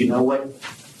 Do you know what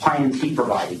plans he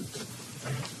provided?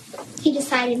 He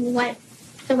decided what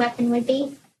the weapon would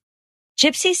be.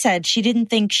 Gypsy said she didn't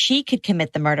think she could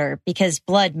commit the murder because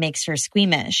blood makes her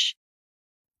squeamish.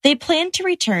 They planned to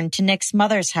return to Nick's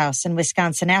mother's house in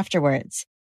Wisconsin afterwards,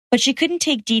 but she couldn't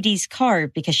take Dee Dee's car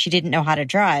because she didn't know how to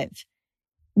drive.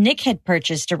 Nick had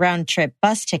purchased a round-trip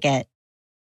bus ticket.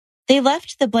 They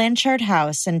left the Blanchard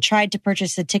house and tried to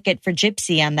purchase a ticket for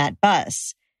Gypsy on that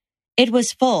bus. It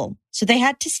was full, so they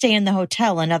had to stay in the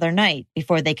hotel another night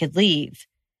before they could leave.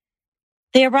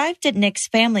 They arrived at Nick's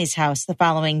family's house the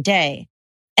following day,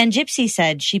 and Gypsy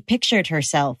said she pictured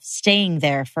herself staying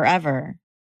there forever.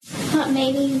 Thought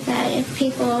maybe that if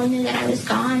people knew that I was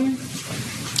gone,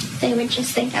 they would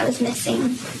just think I was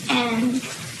missing. And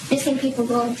missing people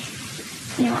go,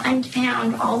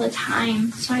 unfound all the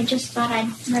time. So I just thought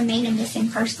I'd remain a missing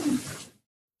person.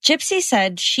 Gypsy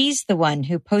said she's the one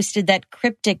who posted that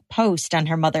cryptic post on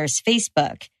her mother's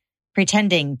Facebook,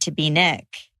 pretending to be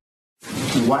Nick.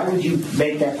 Why would you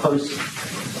make that post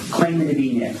claiming to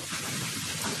be Nick?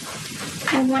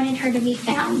 I wanted her to be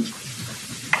found.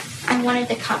 I wanted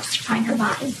the cops to find her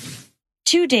body.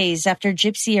 2 days after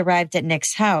Gypsy arrived at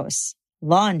Nick's house,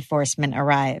 law enforcement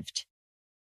arrived.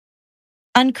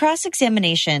 On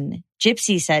cross-examination,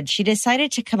 Gypsy said she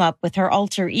decided to come up with her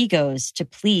alter egos to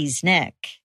please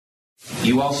Nick.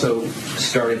 You also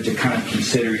started to kind of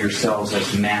consider yourselves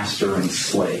as master and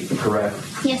slave, correct?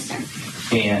 Yes,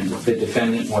 sir. And the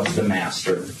defendant was the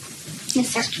master. Yes,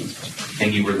 sir.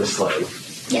 And you were the slave.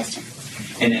 Yes,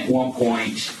 sir. And at one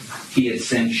point, he had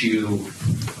sent you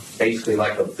basically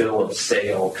like a bill of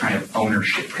sale, kind of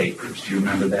ownership papers. Do you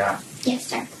remember that? Yes,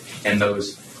 sir. And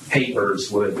those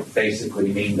papers would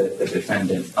basically mean that the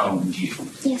defendant owned you.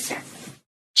 Yes, sir.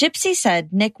 Gypsy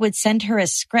said Nick would send her a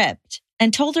script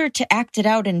and told her to act it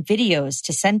out in videos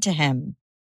to send to him.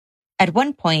 At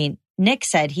one point, Nick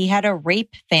said he had a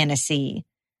rape fantasy.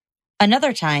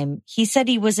 Another time, he said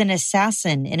he was an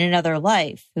assassin in another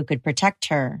life who could protect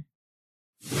her.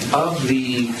 Of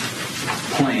the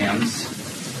plans,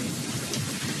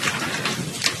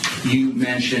 you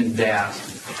mentioned that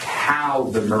how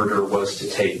the murder was to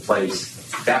take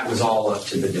place, that was all up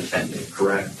to the defendant,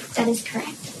 correct? That is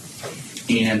correct.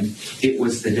 And it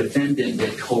was the defendant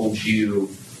that told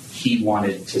you he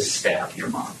wanted to stab your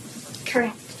mom.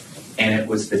 Correct. And it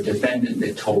was the defendant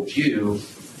that told you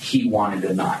he wanted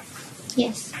a knife.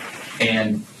 Yes.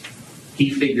 And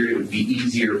he figured it would be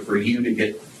easier for you to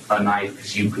get a knife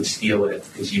because you could steal it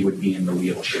because you would be in the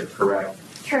wheelchair, correct?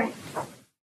 Correct.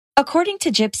 According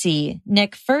to Gypsy,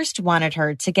 Nick first wanted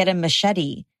her to get a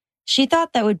machete. She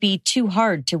thought that would be too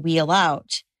hard to wheel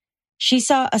out. She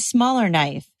saw a smaller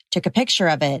knife, took a picture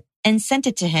of it, and sent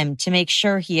it to him to make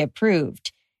sure he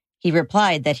approved. He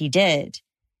replied that he did.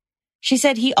 She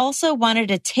said he also wanted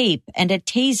a tape and a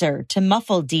taser to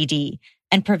muffle Dee Dee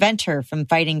and prevent her from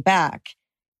fighting back,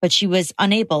 but she was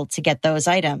unable to get those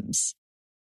items.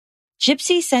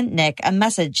 Gypsy sent Nick a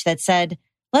message that said,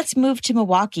 "Let's move to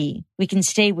Milwaukee. We can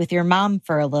stay with your mom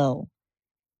for a little."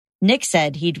 Nick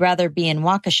said he'd rather be in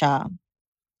Waukesha.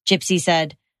 Gypsy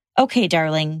said, "Okay,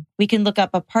 darling, we can look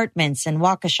up apartments in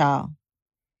Waukesha."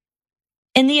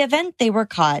 In the event they were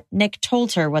caught, Nick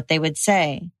told her what they would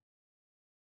say.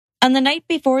 On the night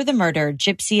before the murder,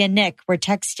 Gypsy and Nick were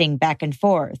texting back and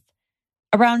forth.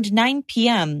 Around 9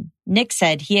 p.m., Nick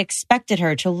said he expected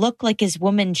her to look like his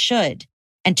woman should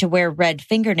and to wear red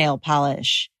fingernail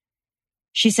polish.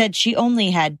 She said she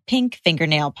only had pink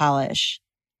fingernail polish.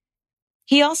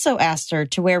 He also asked her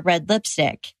to wear red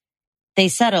lipstick. They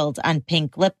settled on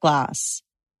pink lip gloss.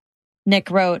 Nick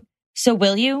wrote, "So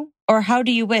will you, or how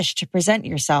do you wish to present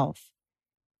yourself?"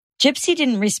 Gypsy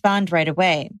didn't respond right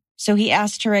away, so he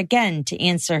asked her again to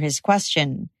answer his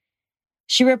question.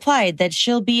 She replied that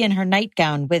she'll be in her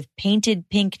nightgown with painted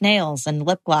pink nails and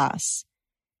lip gloss.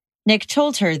 Nick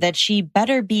told her that she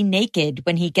better be naked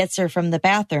when he gets her from the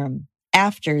bathroom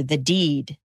after the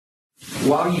deed.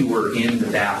 While you were in the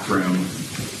bathroom,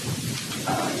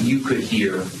 you could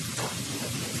hear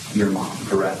your mom,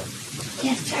 correct?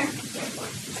 Yes, sir.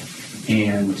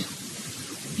 And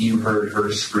you heard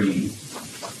her scream.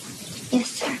 Yes,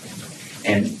 sir.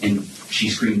 And she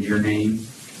screamed your name?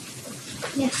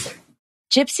 Yes, sir.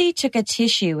 Gypsy took a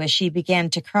tissue as she began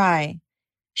to cry.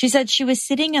 She said she was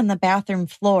sitting on the bathroom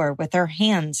floor with her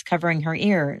hands covering her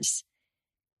ears.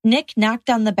 Nick knocked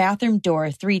on the bathroom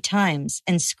door 3 times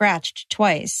and scratched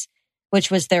twice, which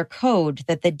was their code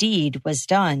that the deed was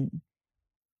done.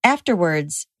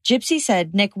 Afterwards, Gypsy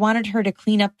said Nick wanted her to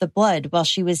clean up the blood while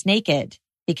she was naked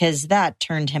because that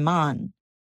turned him on.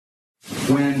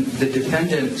 When the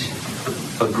defendant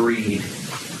agreed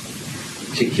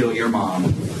to kill your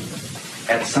mom,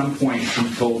 at some point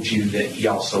he told you that he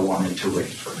also wanted to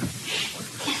rape her.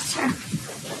 Yes, sir.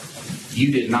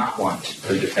 You did not want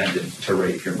the defendant to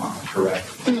rape your mom, correct?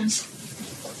 Yes.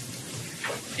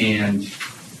 And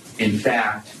in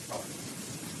fact,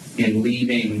 in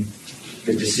leaving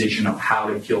the decision of how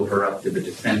to kill her up to the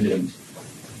defendant,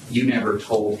 you never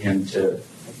told him to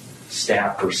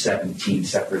stab her 17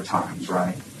 separate times,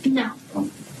 right? No.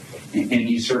 And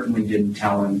you certainly didn't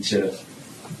tell him to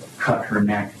cut her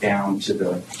neck down to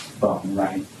the bone,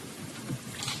 right?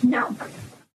 No.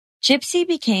 Gypsy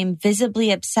became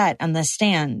visibly upset on the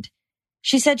stand.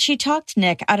 She said she talked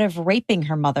Nick out of raping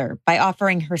her mother by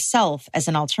offering herself as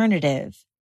an alternative.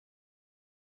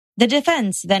 The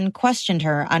defense then questioned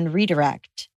her on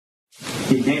redirect.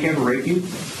 Did Nick ever rape you?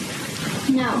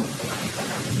 No.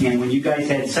 And when you guys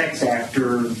had sex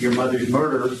after your mother's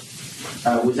murder,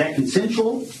 was that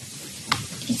consensual?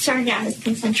 It started out as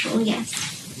consensual, yes.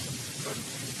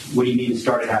 What do you mean it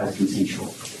started out as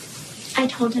consensual? I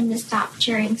told him to stop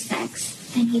during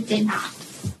sex, and he did not.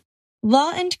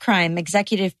 Law and Crime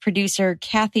executive producer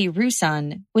Kathy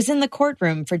Rusan was in the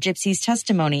courtroom for Gypsy's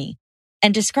testimony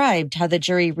and described how the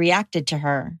jury reacted to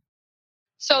her.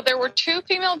 So there were 2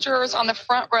 female jurors on the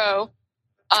front row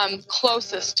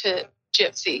closest to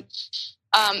Gypsy.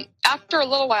 After a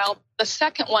little while, the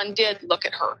second one did look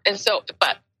at her.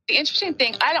 But the interesting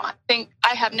thing,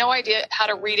 I have no idea how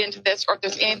to read into this or if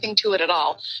there's anything to it at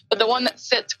all. But the one that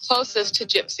sits closest to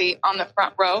Gypsy on the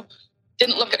front row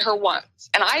didn't look at her once.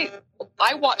 And I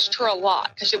watched her a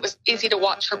lot because it was easy to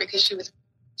watch her because she was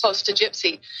close to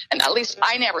Gypsy. And at least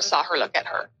I never saw her look at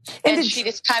her. And she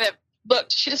just kind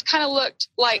of looked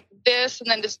like this and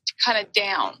then just kind of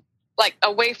down, like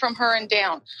away from her and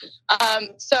down.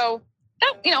 So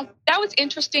that was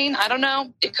interesting. I don't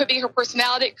know. It could be her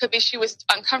personality. It could be she was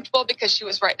uncomfortable because she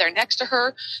was right there next to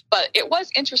her. But it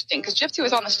was interesting because Gypsy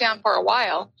was on the stand for a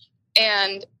while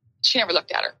and she never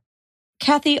looked at her.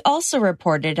 Kathy also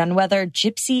reported on whether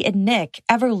Gypsy and Nick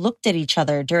ever looked at each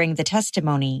other during the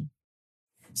testimony.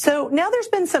 So now there's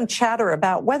been some chatter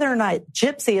about whether or not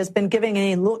Gypsy has been giving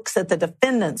any looks at the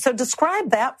defendant. So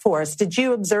describe that for us. Did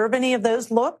you observe any of those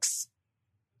looks?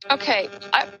 Okay,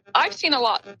 I've seen a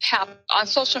lot on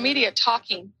social media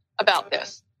talking about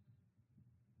this.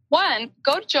 One,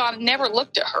 Goat John never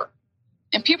looked at her.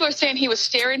 And people are saying he was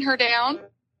staring her down.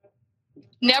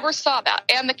 Never saw that.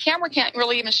 And the camera can't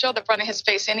really even show the front of his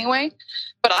face anyway.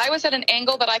 But I was at an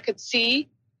angle that I could see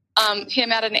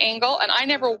him at an angle, and I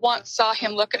never once saw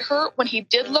him look at her. When he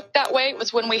did look that way, it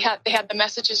was when they had the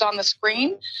messages on the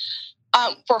screen.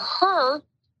 For her,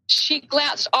 she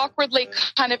glanced awkwardly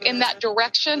kind of in that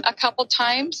direction a couple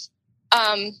times,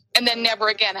 and then never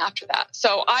again after that.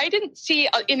 So I didn't see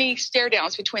any stare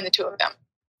downs between the two of them.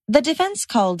 The defense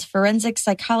called forensic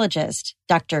psychologist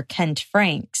Dr. Kent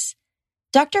Franks.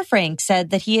 Dr. Franks said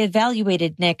that he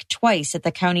evaluated Nick twice at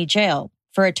the county jail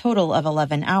for a total of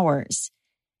 11 hours.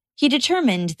 He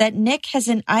determined that Nick has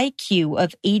an IQ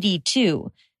of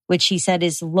 82, which he said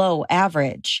is low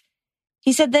average.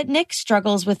 He said that Nick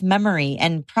struggles with memory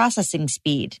and processing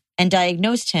speed and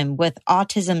diagnosed him with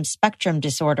autism spectrum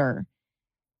disorder.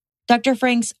 Dr.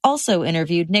 Franks also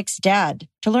interviewed Nick's dad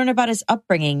to learn about his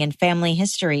upbringing and family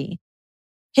history.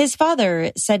 His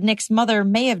father said Nick's mother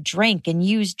may have drank and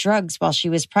used drugs while she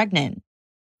was pregnant.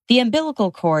 The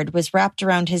umbilical cord was wrapped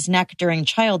around his neck during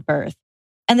childbirth,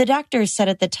 and the doctors said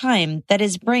at the time that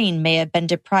his brain may have been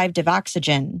deprived of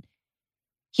oxygen.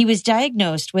 He was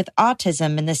diagnosed with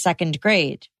autism in the 2nd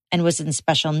grade and was in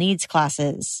special needs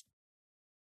classes.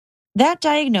 That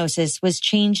diagnosis was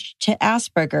changed to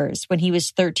Asperger's when he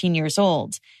was 13 years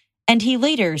old, and he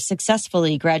later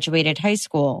successfully graduated high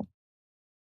school.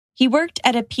 He worked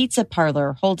at a pizza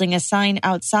parlor holding a sign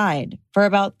outside for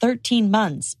about 13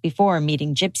 months before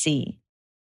meeting Gypsy.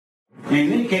 Now,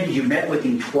 you indicated you met with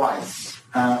him twice.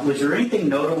 Was there anything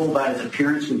notable about his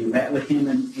appearance when you met with him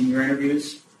in your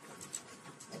interviews?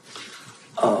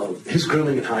 His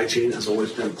grooming and hygiene has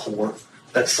always been poor.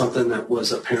 That's something that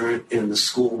was apparent in the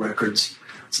school records.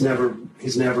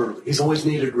 He's always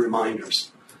needed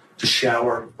reminders to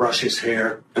shower, brush his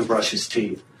hair, and brush his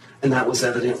teeth. And that was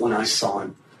evident when I saw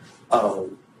him.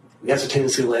 He has a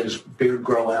tendency to let his beard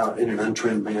grow out in an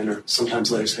untrimmed manner,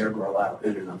 sometimes let his hair grow out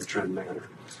in an untrimmed manner.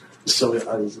 So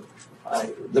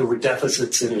there were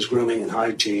deficits in his grooming and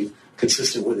hygiene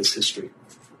consistent with his history.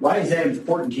 Why is that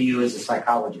important to you as a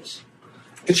psychologist?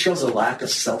 It shows a lack of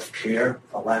self-care,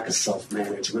 a lack of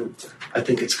self-management. I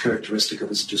think it's characteristic of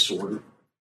his disorder.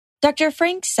 Dr.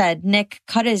 Franks said Nick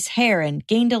cut his hair and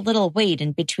gained a little weight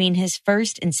in between his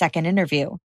first and second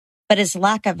interview, but his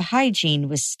lack of hygiene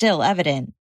was still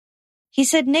evident. He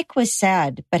said Nick was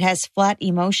sad, but has flat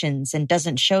emotions and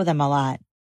doesn't show them a lot.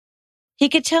 He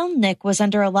could tell Nick was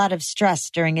under a lot of stress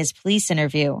during his police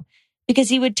interview because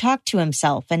he would talk to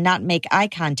himself and not make eye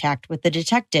contact with the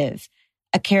detective,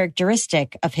 a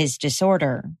characteristic of his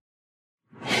disorder.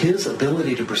 His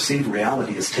ability to perceive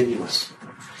reality is tenuous.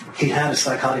 He had a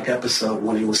psychotic episode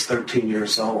when he was 13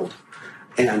 years old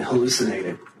and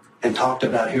hallucinated and talked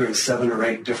about hearing 7 or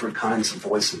 8 different kinds of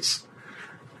voices.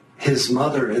 His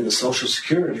mother in the Social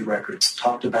Security records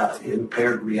talked about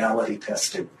impaired reality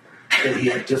testing, that he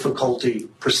had difficulty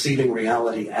perceiving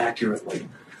reality accurately.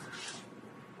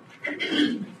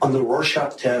 On the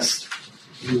Rorschach test,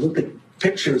 you look at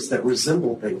pictures that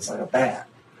resemble things like a bat.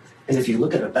 And if you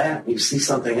look at a bat and you see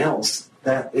something else,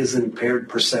 that is impaired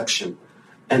perception.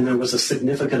 And there was a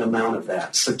significant amount of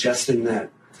that, suggesting that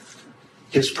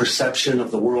his perception of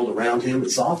the world around him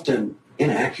is often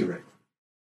inaccurate.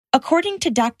 According to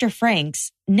Dr.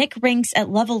 Franks, Nick ranks at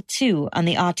level 2 on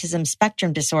the autism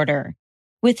spectrum disorder,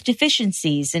 with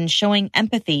deficiencies in showing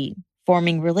empathy,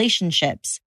 forming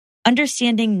relationships,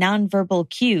 understanding nonverbal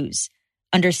cues,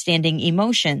 understanding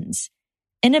emotions,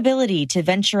 inability to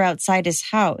venture outside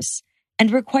his house,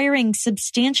 and requiring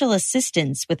substantial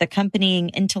assistance with accompanying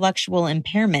intellectual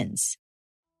impairments.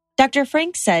 Dr.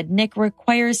 Franks said Nick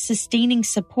requires sustaining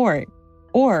support,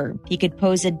 or he could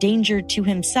pose a danger to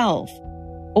himself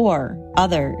or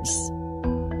others.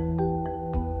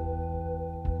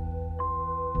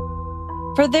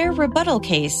 For their rebuttal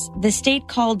case, the state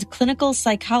called clinical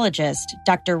psychologist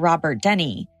Dr. Robert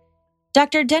Denny.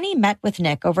 Dr. Denny met with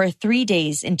Nick over 3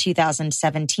 days in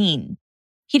 2017.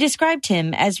 He described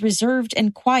him as reserved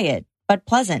and quiet, but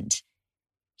pleasant.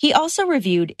 He also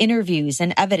reviewed interviews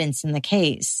and evidence in the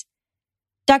case.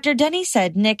 Dr. Denny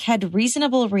said Nick had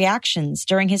reasonable reactions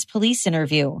during his police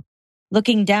interview,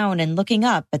 looking down and looking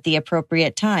up at the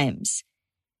appropriate times.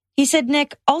 He said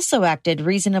Nick also acted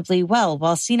reasonably well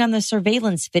while seen on the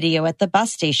surveillance video at the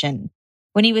bus station,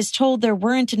 when he was told there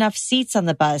weren't enough seats on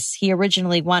the bus he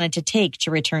originally wanted to take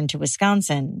to return to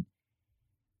Wisconsin.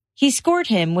 He scored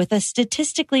him with a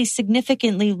statistically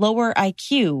significantly lower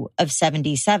IQ of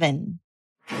 77.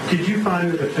 Did you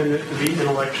find the defendant to be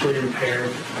intellectually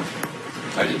impaired?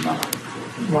 I did not.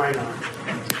 Why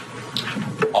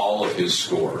not? All of his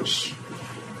scores,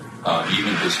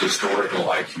 even his historical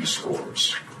IQ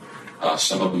scores,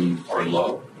 some of them are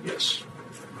low, yes.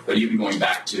 But even going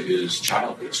back to his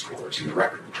childhood scores in the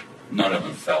record, none of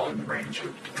them fell in the range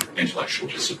of intellectual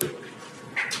disability.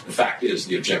 The fact is,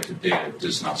 the objective data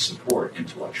does not support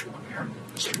intellectual impairment.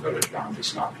 Mr. Godejohn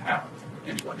does not have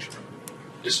intellectual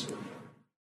disability.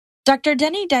 Dr.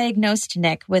 Denny diagnosed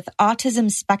Nick with autism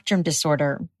spectrum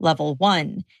disorder, level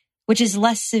 1, which is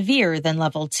less severe than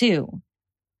level 2.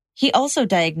 He also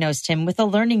diagnosed him with a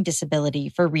learning disability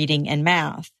for reading and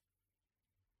math.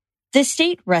 The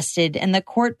state rested and the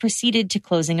court proceeded to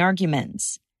closing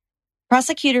arguments.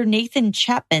 Prosecutor Nathan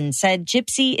Chapman said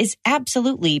Gypsy is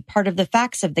absolutely part of the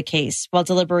facts of the case while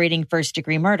deliberating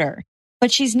first-degree murder,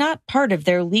 but she's not part of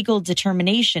their legal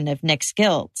determination of Nick's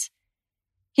guilt.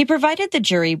 He provided the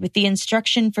jury with the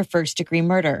instruction for first-degree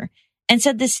murder and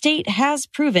said the state has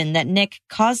proven that Nick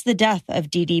caused the death of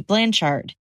Dee Dee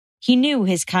Blanchard. He knew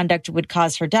his conduct would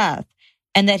cause her death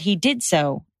and that he did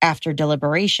so after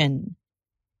deliberation.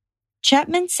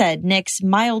 Chapman said Nick's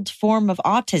mild form of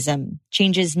autism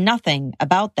changes nothing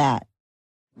about that.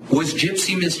 Was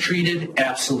Gypsy mistreated?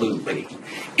 Absolutely.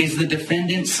 Is the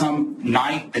defendant some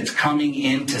knight that's coming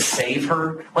in to save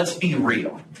her? Let's be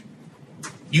real.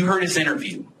 You heard his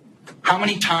interview. How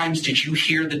many times did you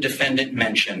hear the defendant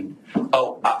mention,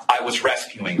 I was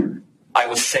rescuing her, I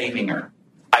was saving her,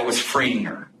 I was freeing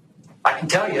her? I can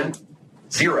tell you,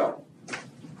 0.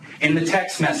 In the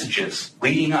text messages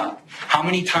leading up, how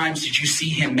many times did you see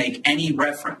him make any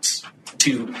reference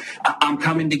to, I'm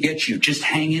coming to get you, just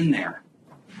hang in there,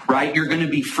 right? You're going to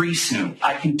be free soon.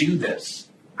 I can do this.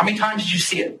 How many times did you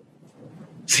see it?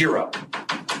 0.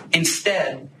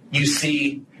 Instead, you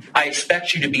see, I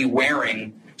expect you to be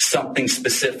wearing something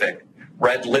specific,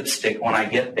 red lipstick when I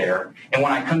get there. And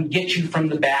when I come get you from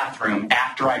the bathroom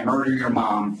after I murder your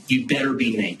mom, you better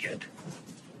be naked.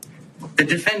 The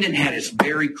defendant had his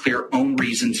very clear own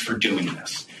reasons for doing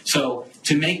this. So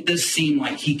to make this seem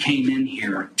like he came in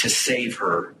here to save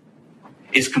her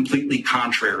is completely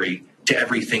contrary to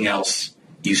everything else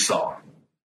you saw.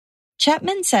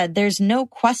 Chapman said there's no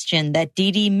question that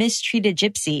Dee Dee mistreated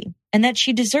Gypsy and that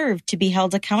she deserved to be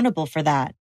held accountable for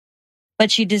that.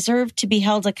 But she deserved to be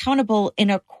held accountable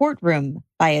in a courtroom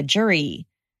by a jury.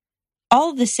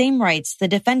 All the same rights the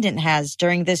defendant has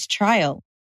during this trial.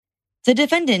 The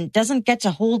defendant doesn't get to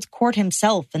hold court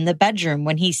himself in the bedroom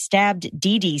when he stabbed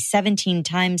Dee Dee 17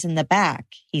 times in the back,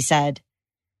 he said.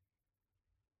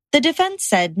 The defense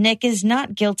said Nick is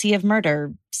not guilty of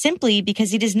murder simply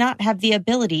because he does not have the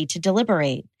ability to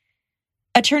deliberate.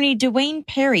 Attorney Dwayne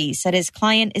Perry said his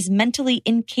client is mentally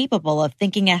incapable of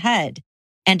thinking ahead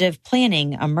and of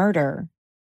planning a murder.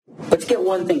 Let's get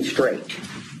one thing straight.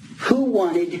 Who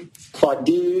wanted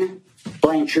Claudine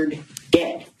Blanchard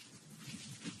dead?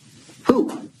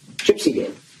 Who? Gypsy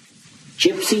did.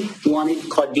 Gypsy wanted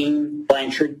Claudine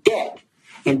Blanchard dead.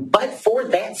 And but for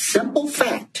that simple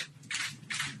fact,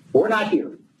 we're not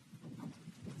here.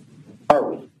 Are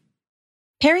we?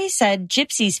 Perry said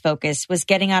Gypsy's focus was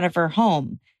getting out of her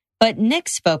home, but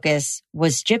Nick's focus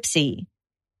was Gypsy.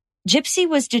 Gypsy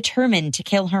was determined to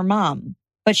kill her mom,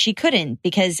 but she couldn't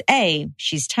because A,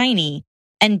 she's tiny,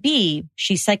 and B,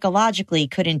 she psychologically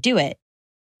couldn't do it.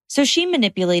 So she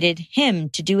manipulated him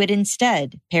to do it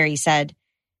instead, Perry said.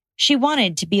 She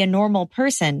wanted to be a normal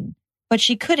person, but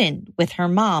she couldn't with her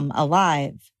mom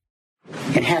alive.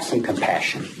 And have some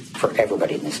compassion for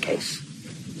everybody in this case.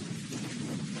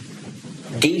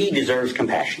 Dee Dee deserves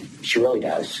compassion. She really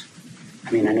does.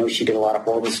 I mean, I know she did a lot of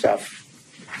horrible stuff.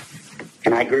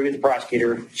 And I agree with the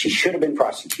prosecutor. She should have been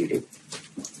prosecuted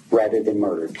rather than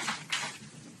murdered.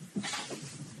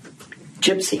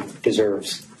 Gypsy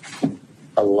deserves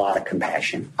a lot of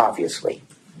compassion, obviously,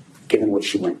 given what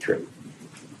she went through.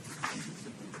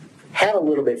 Have a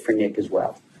little bit for Nick as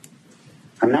well.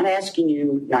 I'm not asking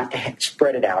you not to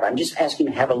spread it out. I'm just asking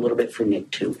you to have a little bit for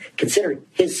Nick, too. Consider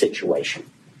his situation.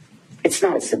 It's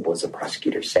not as simple as the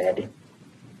prosecutor said.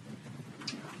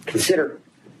 Consider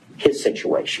his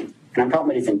situation. And I'm talking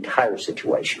about his entire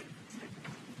situation.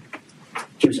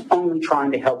 He was only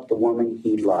trying to help the woman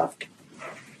he loved.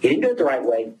 He didn't do it the right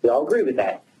way. We all agree with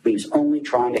that. But he was only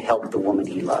trying to help the woman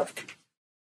he loved.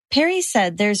 Perry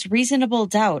said there's reasonable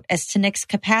doubt as to Nick's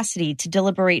capacity to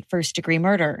deliberate first-degree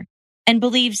murder and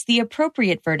believes the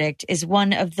appropriate verdict is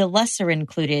one of the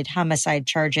lesser-included homicide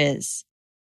charges.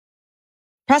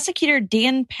 Prosecutor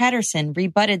Dan Patterson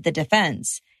rebutted the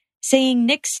defense, saying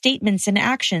Nick's statements and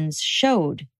actions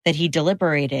showed that he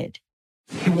deliberated.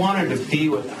 He wanted to be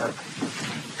with her.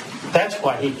 That's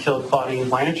why he killed Claudine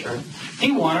Blanchard.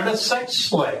 He wanted a sex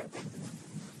slave.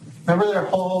 Remember their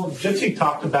whole Gypsy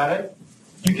talked about it?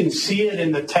 You can see it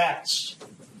in the text.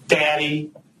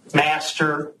 Daddy,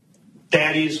 master,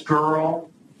 daddy's girl.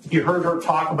 You heard her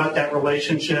talk about that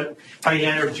relationship, how he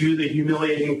had her do the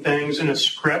humiliating things in a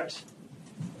script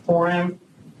for him.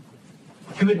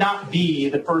 He would not be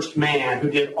the first man who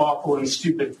did awful and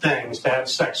stupid things to have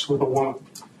sex with a woman.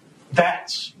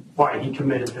 That's why he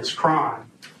committed this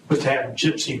crime, was to have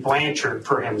Gypsy Blanchard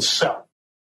for himself.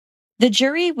 The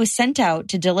jury was sent out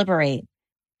to deliberate.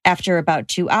 After about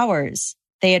 2 hours,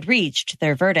 they had reached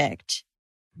their verdict.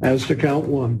 As to count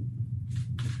one,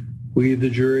 we, the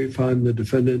jury, find the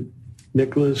defendant,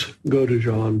 Nicholas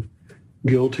Godejohn,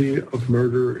 guilty of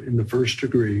murder in the first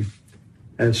degree,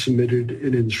 as submitted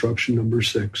in instruction number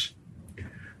 6.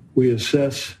 We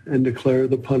assess and declare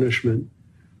the punishment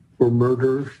for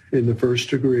murder in the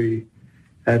first degree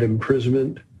at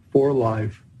imprisonment for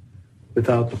life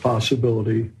without the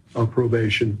possibility of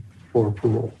probation or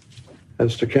parole.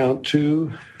 As to count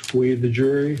 2, we, the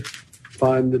jury,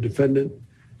 find the defendant,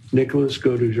 Nicholas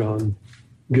Godejohn,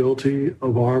 guilty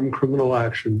of armed criminal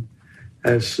action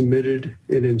as submitted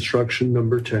in instruction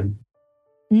number 10.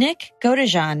 Nick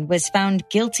Godejohn was found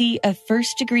guilty of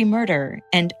first-degree murder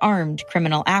and armed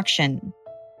criminal action.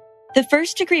 The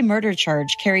first-degree murder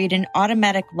charge carried an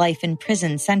automatic life in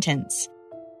prison sentence.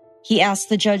 He asked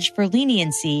the judge for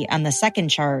leniency on the second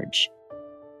charge.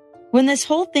 When this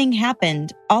whole thing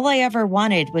happened, all I ever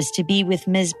wanted was to be with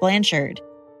Ms. Blanchard.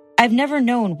 I've never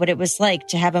known what it was like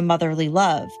to have a motherly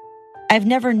love. I've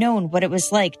never known what it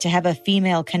was like to have a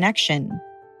female connection.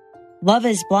 Love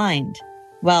is blind.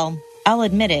 Well, I'll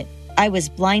admit it, I was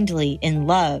blindly in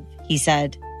love, he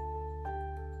said.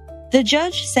 The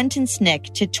judge sentenced Nick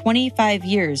to 25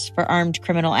 years for armed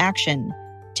criminal action,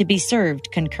 to be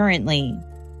served concurrently.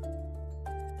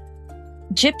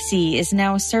 Gypsy is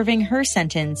now serving her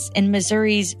sentence in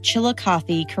Missouri's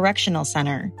Chillicothe Correctional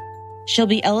Center. She'll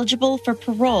be eligible for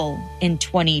parole in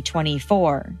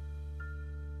 2024.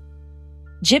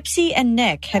 Gypsy and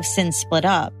Nick have since split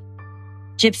up.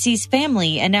 Gypsy's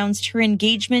family announced her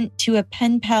engagement to a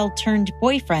pen pal turned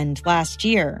boyfriend last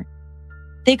year.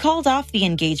 They called off the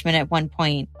engagement at one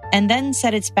point and then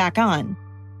said it's back on,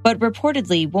 but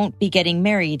reportedly won't be getting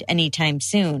married anytime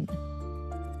soon.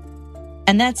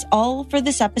 And that's all for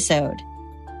this episode.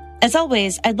 As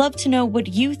always, I'd love to know what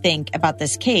you think about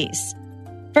this case.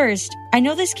 First, I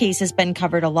know this case has been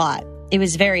covered a lot. It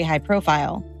was very high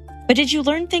profile. But did you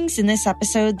learn things in this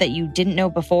episode that you didn't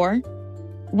know before?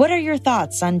 What are your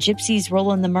thoughts on Gypsy's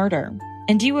role in the murder?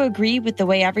 And do you agree with the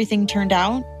way everything turned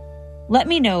out? Let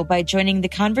me know by joining the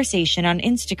conversation on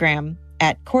Instagram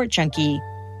 @CourtJunkie,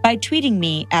 by tweeting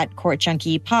me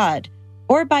 @CourtJunkiePod,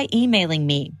 or by emailing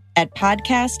me at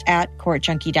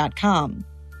podcast@courtjunkie.com.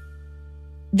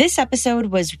 This episode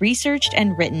was researched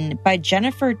and written by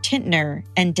Jennifer Tintner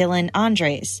and Dylan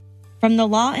Andres from the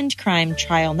Law and Crime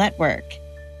Trial Network.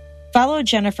 Follow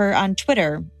Jennifer on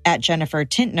Twitter @Jennifer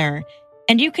Tintner,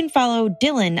 and you can follow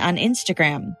Dylan on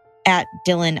Instagram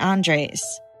 @Dylan Andres.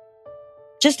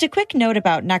 Just a quick note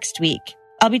about next week.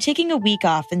 I'll be taking a week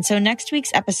off, and so next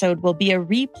week's episode will be a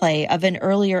replay of an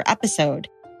earlier episode,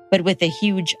 but with a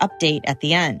huge update at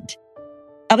the end.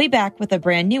 I'll be back with a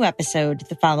brand new episode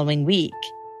the following week.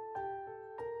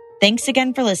 Thanks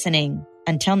again for listening.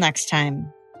 Until next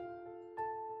time.